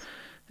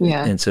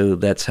 Yeah. And so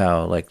that's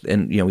how, like,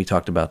 and you know, we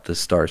talked about the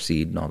star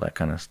seed and all that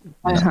kind of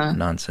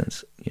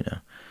nonsense, you know.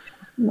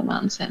 The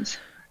nonsense.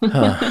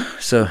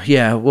 So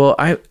yeah, well,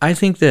 I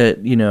think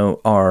that, you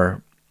know,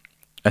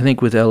 I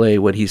think with LA,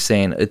 what he's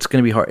saying, it's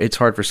going to be hard. It's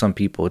hard for some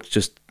people.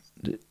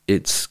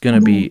 It's going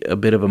to be a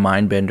bit of a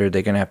mind bender.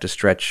 They're going to have to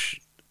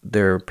stretch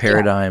their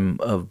paradigm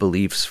of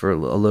beliefs for a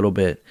little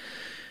bit.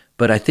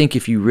 But I think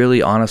if you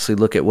really honestly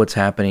look at what's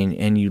happening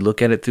and you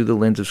look at it through the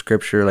lens of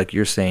Scripture, like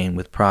you're saying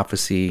with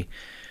prophecy,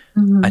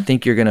 I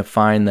think you're going to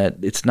find that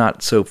it's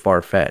not so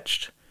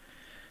far-fetched.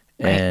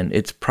 Right. And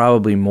it's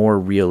probably more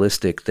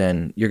realistic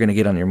than you're going to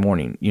get on your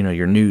morning, you know,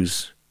 your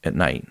news at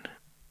night.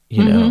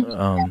 You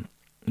know,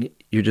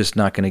 you're just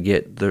not going to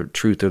get the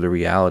truth or the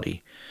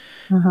reality.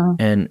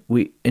 And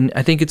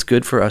I think it's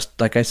good for us,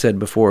 like I said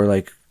before,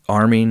 like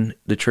arming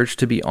the church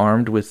to be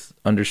armed with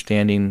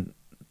understanding,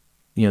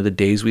 you know, the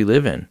days we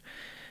live in.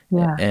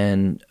 Yeah.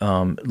 And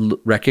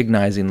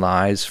recognizing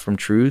lies from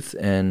truth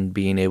and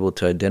being able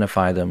to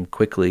identify them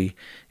quickly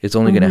is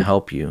only going to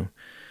help you.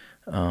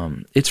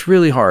 It's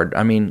really hard.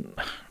 I mean,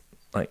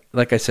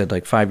 like I said,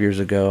 like 5 years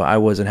ago, I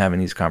wasn't having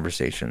these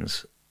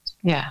conversations.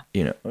 Yeah.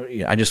 You know,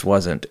 I just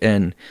wasn't.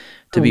 And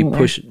to be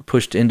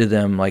pushed into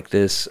them like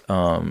this,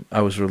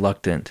 I was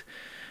reluctant.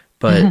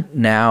 But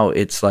now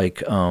it's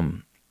like,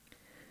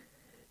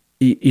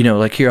 you know,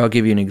 like here, I'll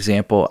give you an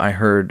example. I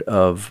heard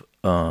of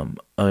a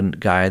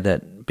guy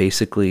that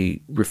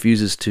basically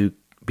refuses to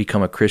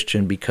become a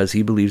Christian because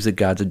he believes that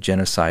God's a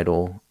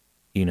genocidal,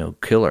 you know,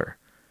 killer.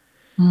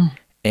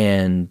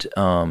 And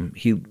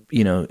he,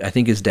 you know, I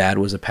think his dad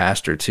was a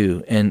pastor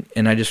too. And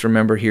I just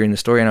remember hearing the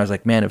story, and I was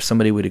like, man, if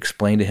somebody would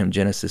explain to him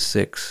Genesis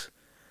 6,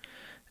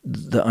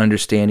 the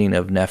understanding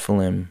of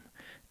Nephilim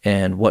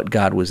and what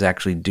God was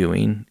actually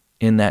doing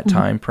in that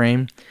time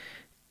frame,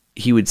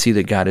 he would see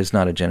that God is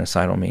not a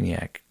genocidal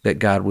maniac, that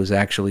God was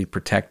actually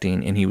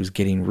protecting, and he was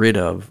getting rid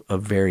of a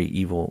very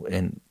evil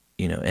and,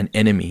 you know, an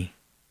enemy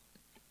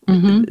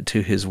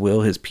to his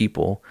will, his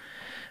people.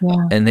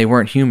 Yeah. And they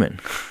weren't human.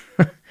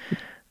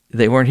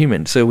 They weren't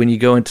human. So when you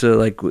go into,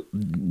 like,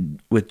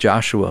 with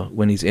Joshua,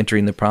 when he's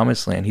entering the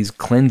promised land, he's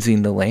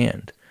cleansing the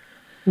land.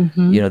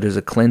 You know, there's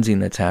a cleansing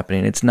that's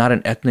happening. It's not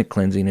an ethnic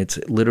cleansing. It's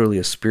literally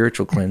a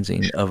spiritual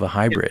cleansing of a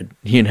hybrid,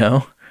 you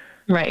know?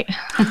 Right.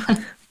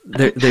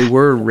 They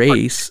were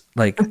race,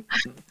 like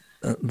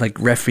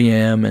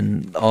Rephaim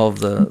and all of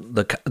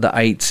the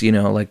ites, you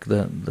know, like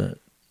the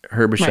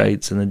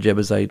Herbishites and the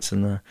Jebusites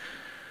and the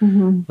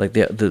like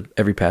the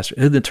every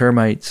pastor, the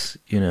termites,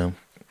 you know,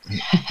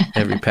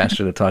 every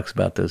pastor that talks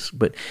about this.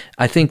 But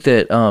I think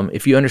that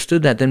if you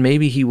understood that, then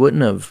maybe he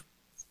wouldn't have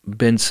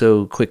been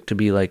so quick to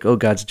be like, oh,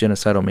 God's a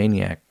genocidal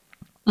maniac.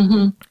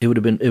 It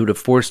would have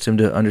forced him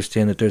to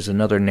understand that there's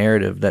another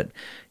narrative that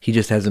he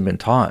just hasn't been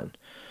taught.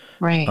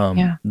 Right.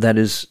 That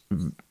is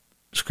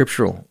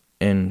scriptural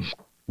and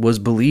was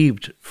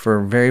believed for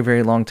a very,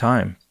 very long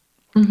time.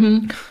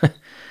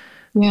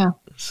 Yeah.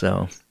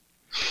 So,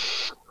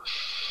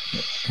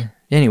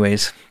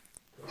 anyways,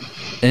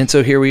 and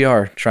so here we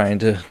are trying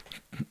to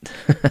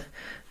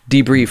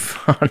debrief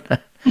on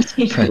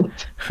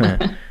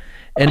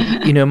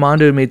and, you know,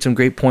 Mondo made some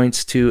great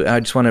points too. I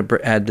just want to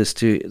add this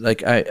too.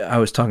 Like I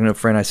was talking to a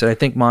friend, I said, I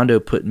think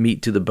Mondo put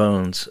meat to the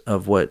bones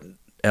of what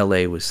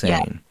LA was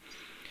saying.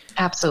 Yeah,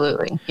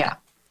 absolutely. Yeah.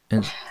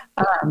 And,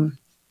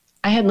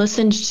 I had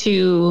listened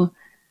to,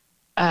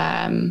 LA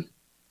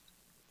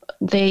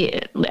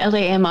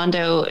and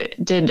Mondo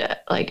did,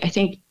 like, I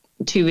think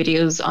 2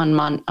 videos on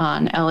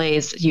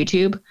LA's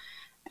YouTube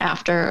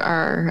after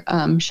our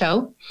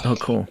show. Oh,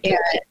 cool.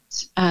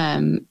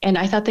 And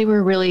I thought they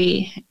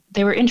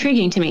were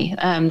intriguing to me.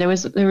 There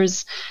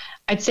was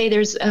I'd say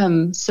there's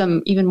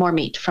some even more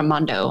meat from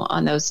Mondo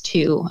on those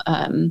two.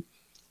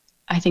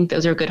 I think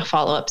those are good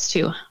follow-ups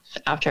too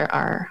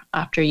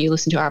after you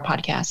listen to our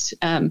podcast.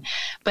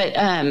 But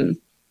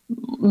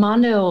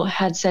Mondo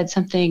had said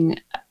something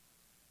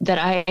that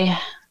I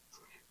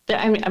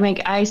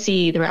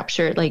see the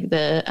rapture, like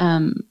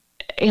the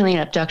alien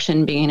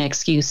abduction being an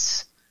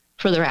excuse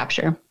for the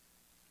rapture.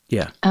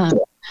 Yeah.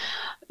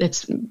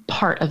 It's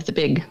part of the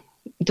big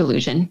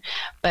delusion.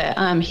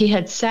 But he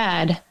had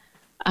said,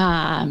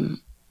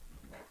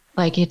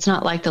 like, it's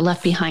not like the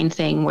Left Behind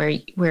thing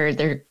where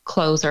their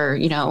clothes are,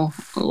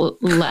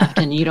 left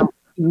and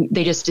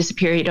they just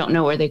disappear. You don't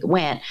know where they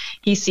went.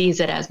 He sees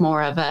it as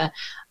more of a,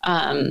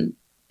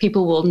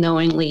 people will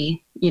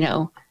knowingly,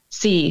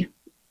 see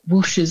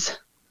whooshes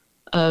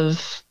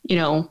of,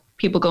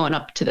 people going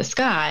up to the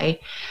sky.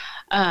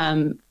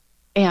 And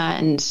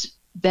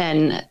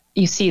then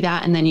you see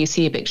that, and then you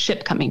see a big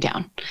ship coming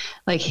down.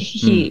 Like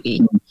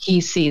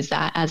he sees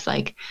that as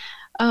like,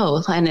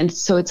 oh, and then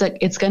so it's like,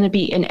 it's going to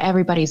be in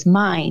everybody's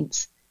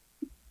minds.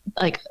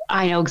 Like,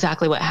 I know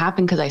exactly what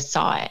happened because I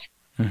saw it.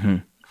 Mm-hmm.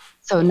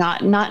 So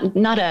not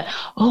a,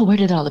 oh, where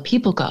did all the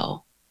people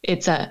go?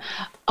 It's a,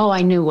 oh,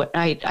 I knew what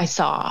I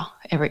saw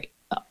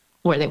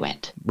where they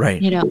went.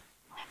 Right. And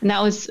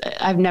that was,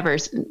 I never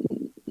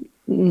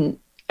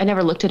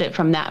looked at it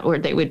from that where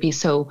they would be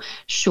so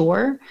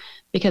sure,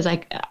 because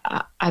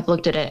I've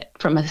looked at it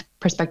from a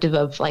perspective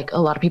of like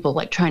a lot of people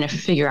like trying to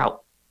figure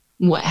out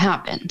what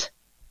happened.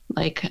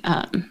 Like,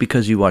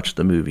 because you watched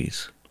the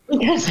movies.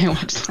 Yes, I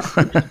watched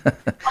them.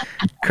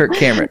 Kirk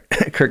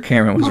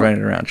Cameron was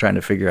running around trying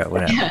to figure out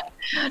what happened.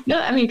 Yeah. No,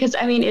 I mean, because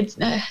it's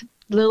the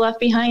Left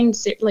Behind.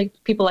 Like,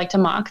 people like to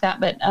mock that,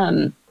 but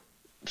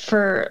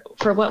for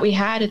what we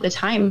had at the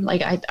time,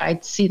 like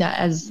I'd see that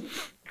as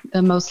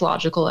the most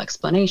logical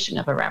explanation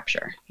of a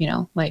rapture.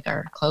 Like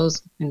our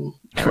clothes and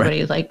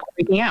everybody like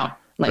freaking out.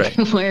 Like,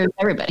 right. Where's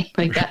everybody?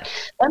 Like that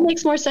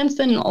makes more sense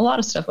than a lot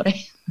of stuff what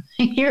I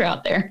hear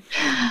out there.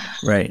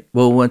 Right.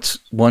 Well, once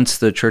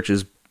the church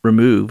is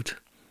removed,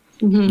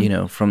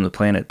 mm-hmm. From the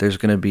planet, there's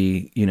going to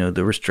be,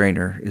 the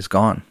restrainer is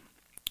gone.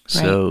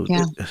 So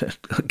right. Yeah.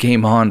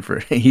 Game on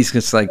for, he's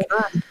just like,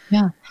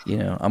 yeah.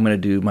 I'm going to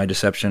do my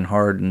deception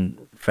hard and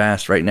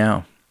fast right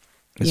now,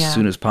 as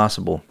soon as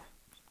possible.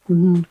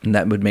 Mm-hmm. And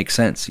that would make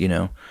sense,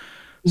 So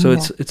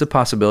it's a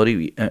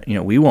possibility.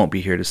 We won't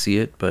be here to see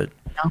it, but.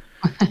 No.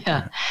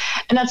 Yeah.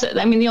 And that's,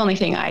 the only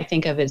thing I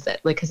think of is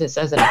that, like, because it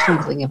says in a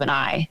twinkling of an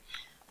eye.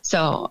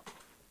 So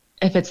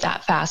if it's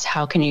that fast,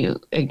 how can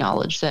you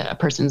acknowledge that a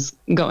person's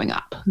going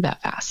up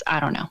that fast? I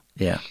don't know.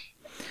 Yeah.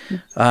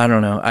 I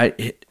don't know.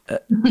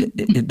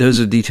 Those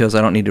are details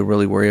I don't need to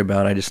really worry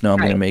about. I just know I'm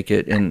going to make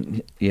it.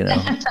 And,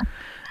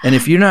 and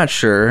if you're not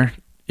sure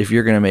if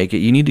you're going to make it,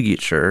 you need to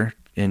get sure.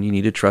 And you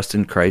need to trust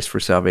in Christ for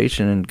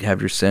salvation and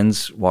have your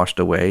sins washed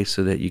away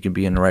so that you can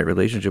be in the right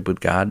relationship with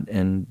God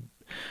and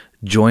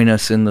join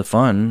us in the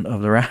fun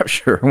of the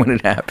rapture when it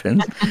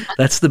happens.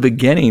 That's the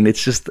beginning.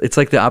 It's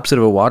like the opposite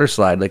of a water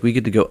slide. Like, we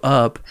get to go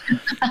up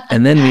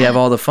and then we have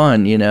all the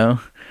fun,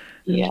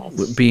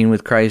 Yes. Being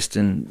with Christ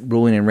and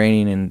ruling and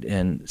reigning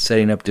and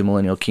setting up the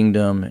millennial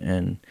kingdom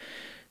and,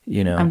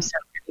 I'm so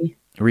happy.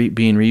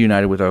 Being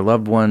reunited with our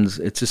loved ones.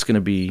 It's just going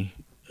to be,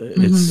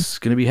 it's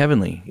going to be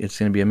heavenly. It's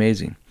going to be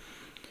amazing.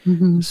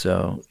 Mm-hmm.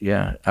 So,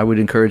 yeah, I would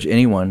encourage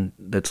anyone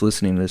that's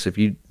listening to this,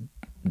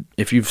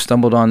 if you've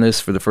stumbled on this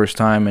for the first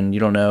time and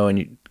you don't know, and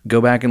you go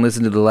back and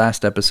listen to the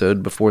last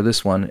episode before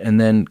this one, and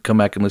then come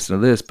back and listen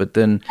to this, but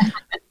then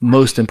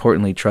most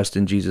importantly, trust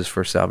in Jesus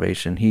for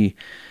salvation. He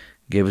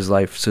gave his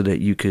life so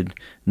that you could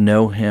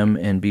know him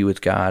and be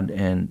with God,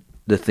 and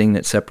the thing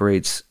that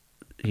separates,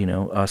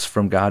 us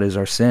from God is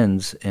our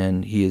sins,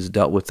 and he has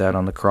dealt with that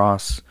on the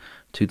cross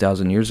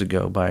 2,000 years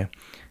ago by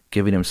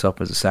giving himself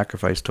as a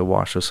sacrifice to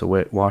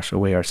wash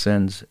away our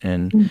sins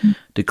and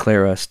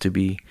declare us to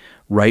be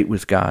right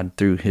with God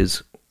through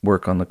his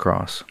work on the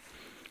cross.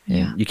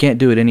 Yeah. You can't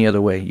do it any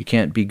other way. You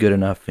can't be good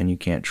enough, and you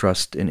can't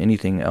trust in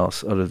anything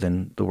else other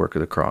than the work of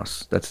the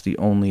cross. That's the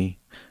only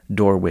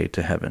doorway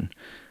to heaven.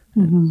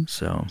 Mm-hmm.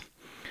 So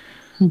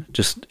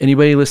just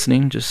anybody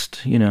listening,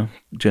 just,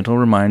 gentle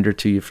reminder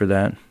to you for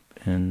that.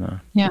 And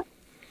yeah.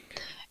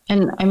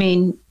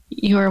 And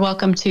you are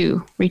welcome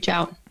to reach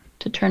out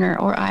to Turner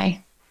or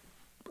I.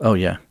 Oh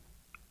yeah.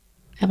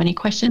 Have any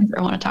questions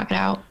or want to talk it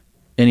out?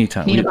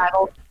 Anytime. Need a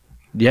Bible?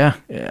 Yeah,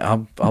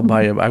 I'll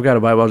buy you. I've got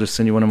a Bible. I'll just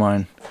send you one of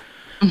mine.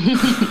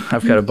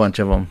 I've got a bunch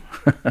of them.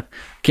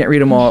 Can't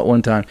read them all at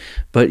one time,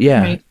 but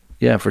yeah,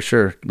 for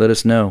sure. Let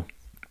us know.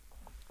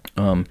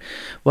 Well,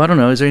 I don't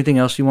know. Is there anything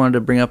else you wanted to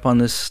bring up on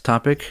this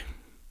topic?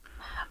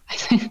 I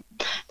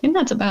think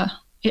that's about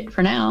it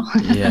for now.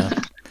 Yeah.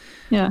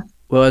 Yeah.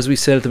 Well, as we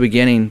said at the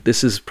beginning,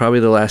 this is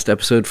probably the last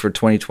episode for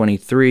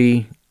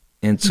 2023.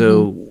 And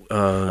so,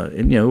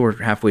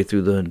 we're halfway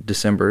through the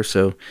December.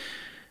 So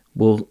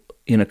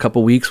in a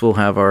couple weeks, we'll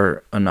have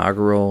our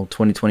inaugural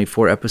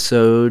 2024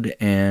 episode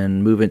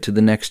and move into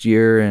the next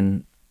year.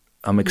 And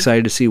I'm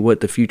excited to see what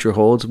the future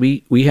holds.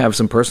 We have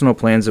some personal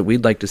plans that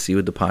we'd like to see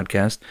with the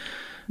podcast,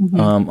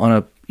 on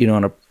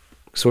a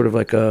sort of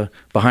like a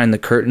behind the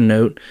curtain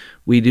note,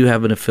 we do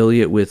have an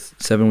affiliate with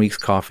 7 Weeks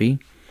Coffee,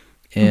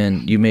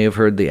 and you may have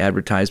heard the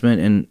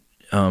advertisement. And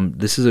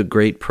this is a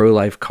great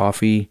pro-life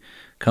coffee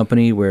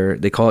company where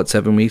they call it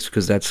 7 Weeks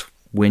because that's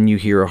when you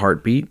hear a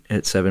heartbeat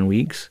at 7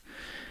 weeks.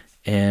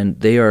 And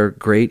they are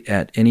great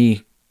at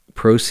any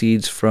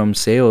proceeds from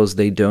sales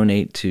they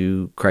donate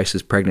to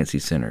crisis pregnancy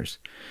centers.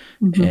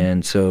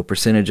 And so a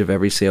percentage of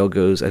every sale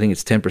goes, I think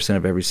it's 10%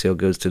 of every sale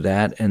goes to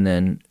that. And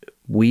then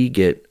we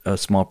get a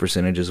small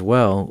percentage as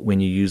well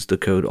when you use the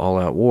code All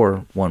Out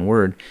War, one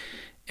word,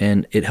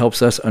 and it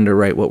helps us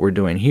underwrite what we're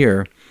doing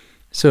here.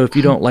 So if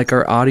you don't like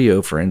our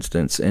audio, for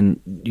instance,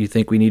 and you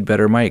think we need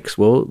better mics,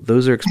 well,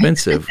 those are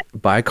expensive.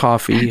 Buy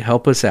coffee,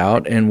 help us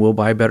out, and we'll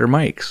buy better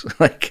mics.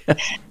 Like,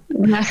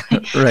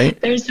 right?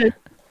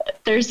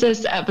 There's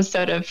this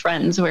episode of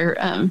Friends where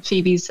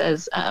Phoebe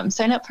says,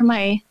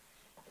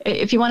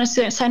 if you want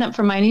to sign up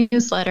for my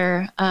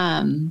newsletter,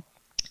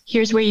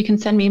 here's where you can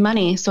send me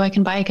money so I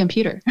can buy a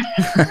computer.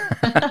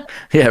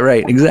 Yeah,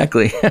 right.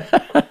 Exactly.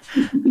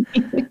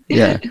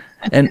 Yeah.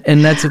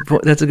 And that's a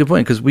good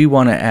point, because we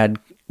want to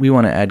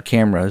add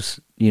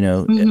cameras,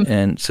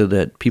 and so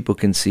that people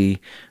can see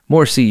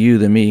you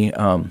than me.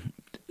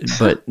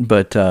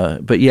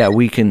 But yeah,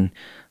 we can,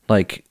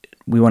 like,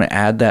 we want to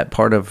add that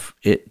part of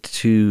it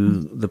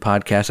to the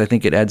podcast. I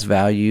think it adds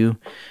value.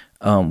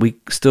 We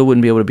still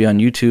wouldn't be able to be on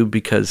YouTube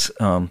because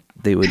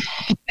they would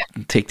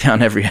take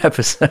down every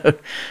episode.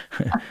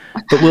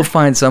 But we'll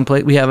find some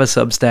place. We have a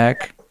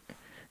Substack,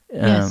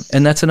 Yes.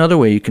 and that's another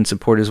way you can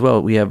support as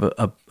well. We have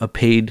a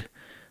paid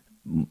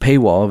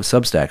paywall of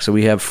Substack, so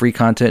we have free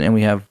content and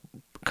we have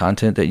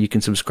content that you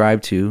can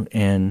subscribe to.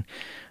 And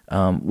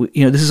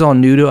this is all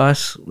new to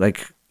us.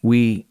 Like,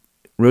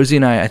 Rosie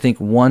and I think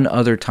one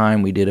other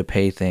time we did a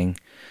pay thing,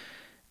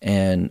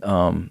 and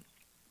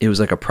it was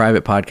like a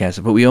private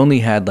podcast, but we only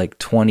had like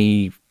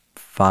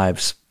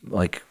 25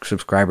 like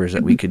subscribers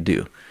that we could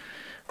do.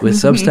 With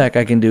Substack,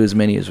 I can do as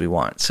many as we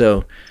want.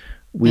 So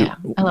I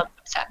love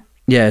Substack.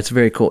 Yeah, it's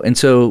very cool. And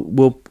so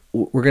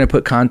we're going to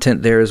put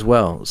content there as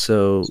well.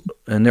 So,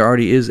 and there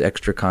already is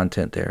extra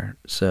content there.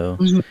 So,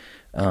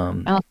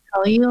 I'll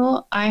tell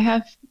you, I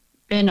have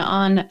been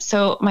on.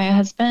 So my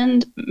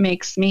husband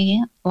makes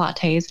me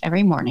lattes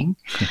every morning,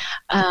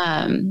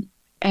 and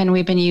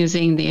we've been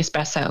using the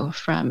espresso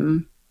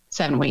from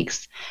 7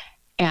 weeks,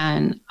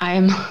 and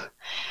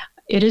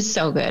it is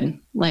so good.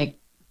 Like,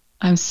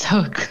 I'm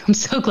so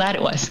glad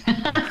it was.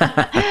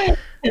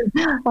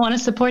 I want to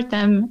support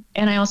them,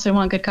 and I also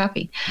want good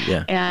coffee.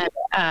 Yeah. And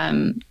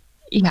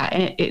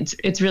and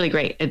it's really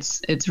great.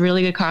 It's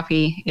really good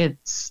coffee.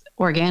 It's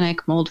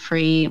organic, mold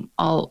free,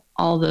 all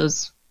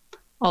those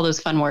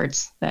fun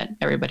words that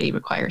everybody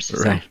requires.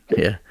 So. Right.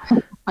 Yeah.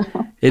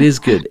 It is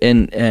good.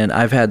 And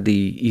I've had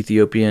the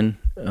Ethiopian,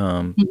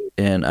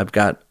 and I've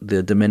got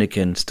the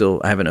Dominican still.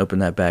 I haven't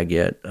opened that bag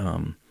yet.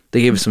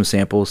 They gave us some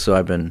samples, so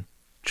I've been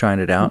trying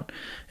it out.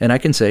 And I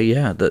can say,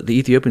 yeah, the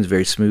Ethiopian is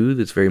very smooth.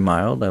 It's very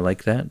mild. I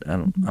like that.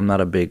 I'm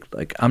not a big,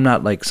 like, I'm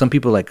not like some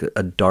people like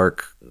a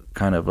dark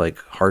kind of like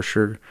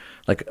harsher,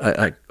 like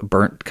a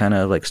burnt kind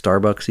of like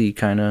Starbucksy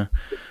kind of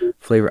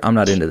flavor. I'm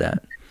not into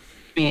that.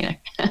 Me either.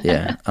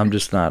 Yeah, I'm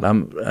just not.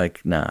 I'm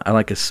like, nah, I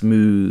like a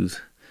smooth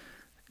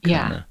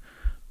kinda.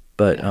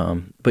 Yeah.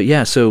 But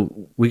yeah,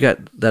 so we got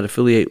that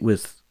affiliate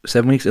with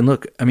 7 weeks. And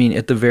look, I mean,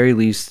 at the very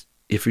least,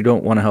 if you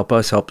don't want to help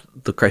us, help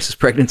the crisis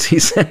pregnancy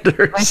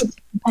centers.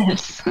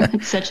 Yes.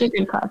 It's such a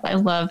good cause. I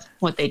love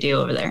what they do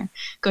over there.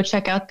 Go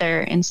check out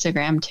their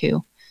Instagram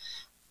too.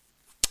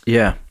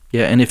 Yeah.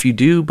 Yeah. And if you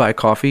do buy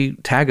coffee,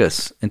 tag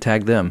us and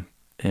tag them,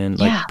 and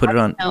like put it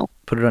on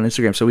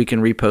Instagram so we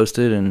can repost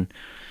it, and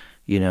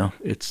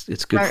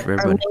it's good for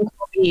everybody. Our link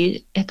will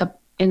be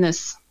in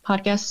this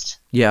podcast.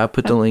 Yeah, I'll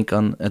put the link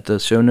at the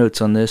show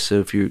notes on this. So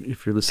if you're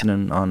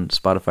listening on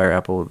Spotify or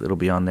Apple, it'll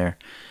be on there.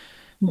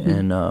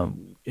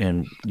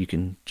 And you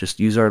can just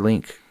use our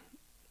link.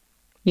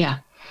 Yeah.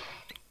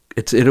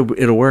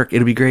 It'll work.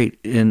 It'll be great,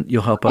 and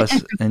you'll help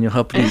us, and you'll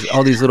help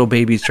all these little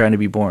babies trying to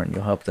be born.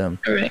 You'll help them.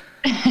 Right.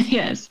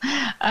 Yes.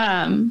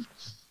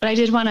 But I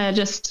did want to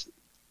just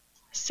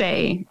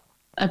say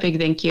a big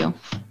thank you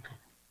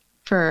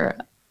for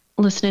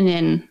listening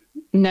in.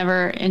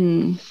 Never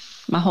in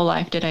my whole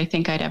life did I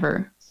think I'd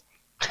ever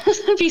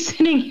be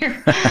sitting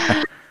here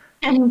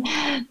and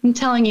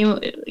telling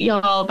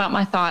y'all about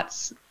my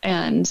thoughts.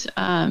 And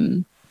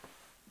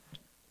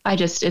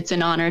it's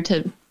an honor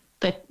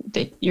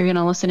that you're going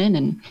to listen in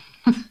and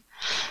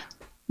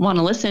want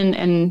to listen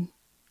and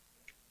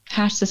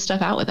hash this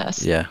stuff out with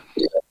us. Yeah,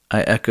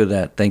 I echo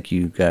that. Thank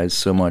you guys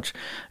so much.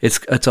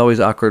 It's always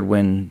awkward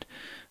when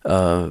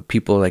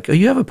people are like, "Oh,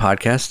 you have a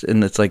podcast,"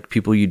 and it's like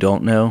people you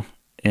don't know,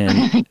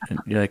 and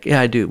you're like,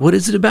 "Yeah, I do." What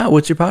is it about?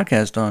 What's your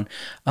podcast on?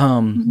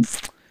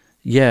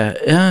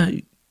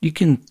 You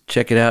can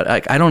check it out.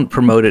 I don't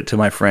promote it to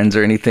my friends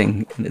or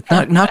anything. It's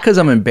not because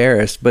I'm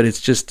embarrassed, but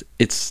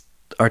it's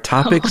our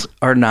topics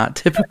are not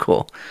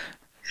typical.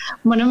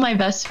 One of my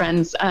best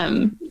friends,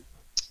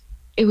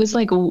 it was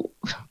like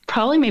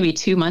probably maybe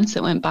 2 months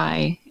that went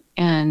by,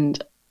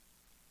 and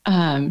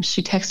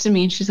she texted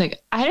me and she's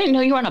like, I didn't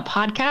know you were on a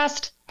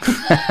podcast.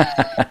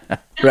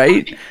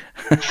 Right?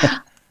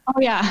 Oh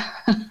yeah.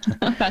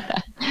 About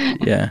that.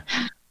 Yeah.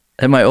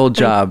 At my old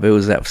job, it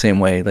was that same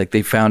way. Like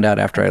they found out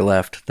after I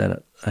left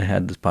that I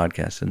had this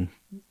podcast, and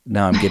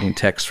now I'm getting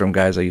texts from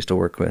guys I used to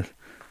work with.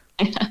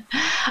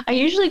 I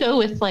usually go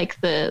with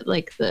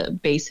the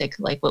basic,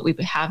 like what we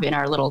have in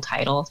our little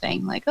title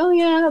thing, like, oh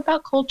yeah,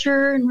 about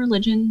culture and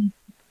religion,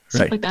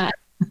 stuff like that.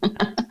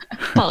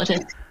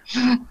 Politics.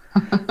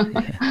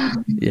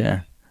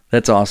 Yeah,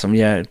 that's awesome.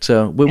 Yeah,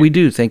 so what we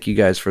do, thank you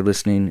guys for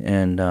listening,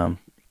 and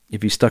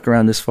if you stuck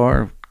around this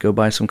far, go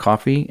buy some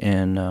coffee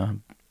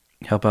and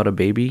help out a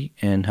baby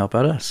and help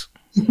out us.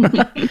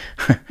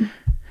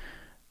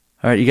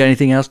 All right, you got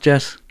anything else,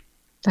 Jess?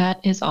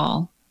 That is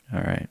all.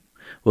 All right.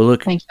 Well,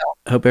 look, Thank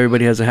you. Hope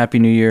everybody has a happy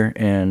new year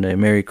and a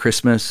Merry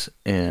Christmas,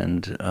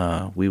 and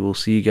we will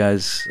see you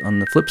guys on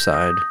the flip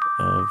side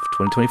of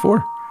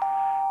 2024.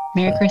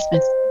 Merry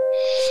Christmas.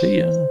 See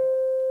ya.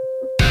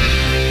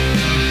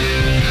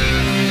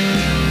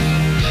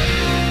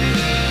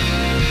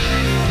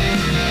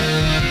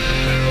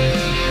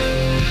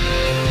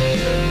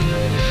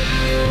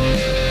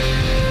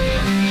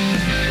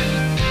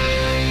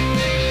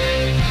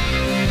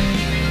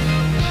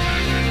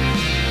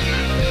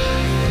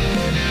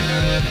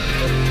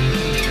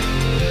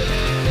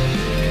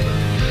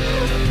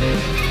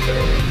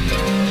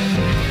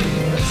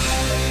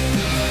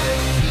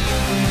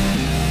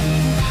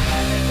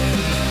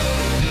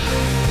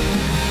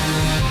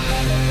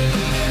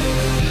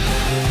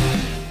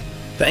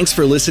 Thanks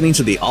for listening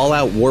to the All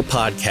Out War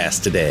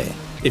podcast today.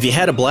 If you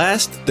had a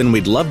blast, then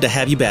we'd love to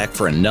have you back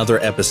for another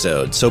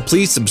episode. So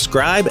please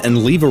subscribe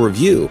and leave a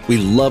review. We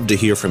love to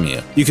hear from you.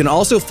 You can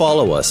also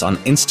follow us on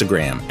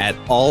Instagram at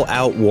All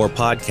Out War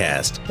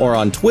Podcast or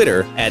on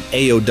Twitter at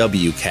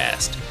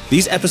AOWcast.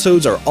 These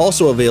episodes are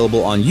also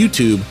available on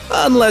YouTube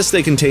unless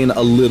they contain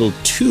a little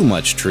too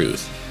much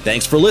truth.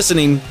 Thanks for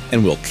listening,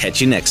 and we'll catch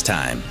you next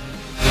time.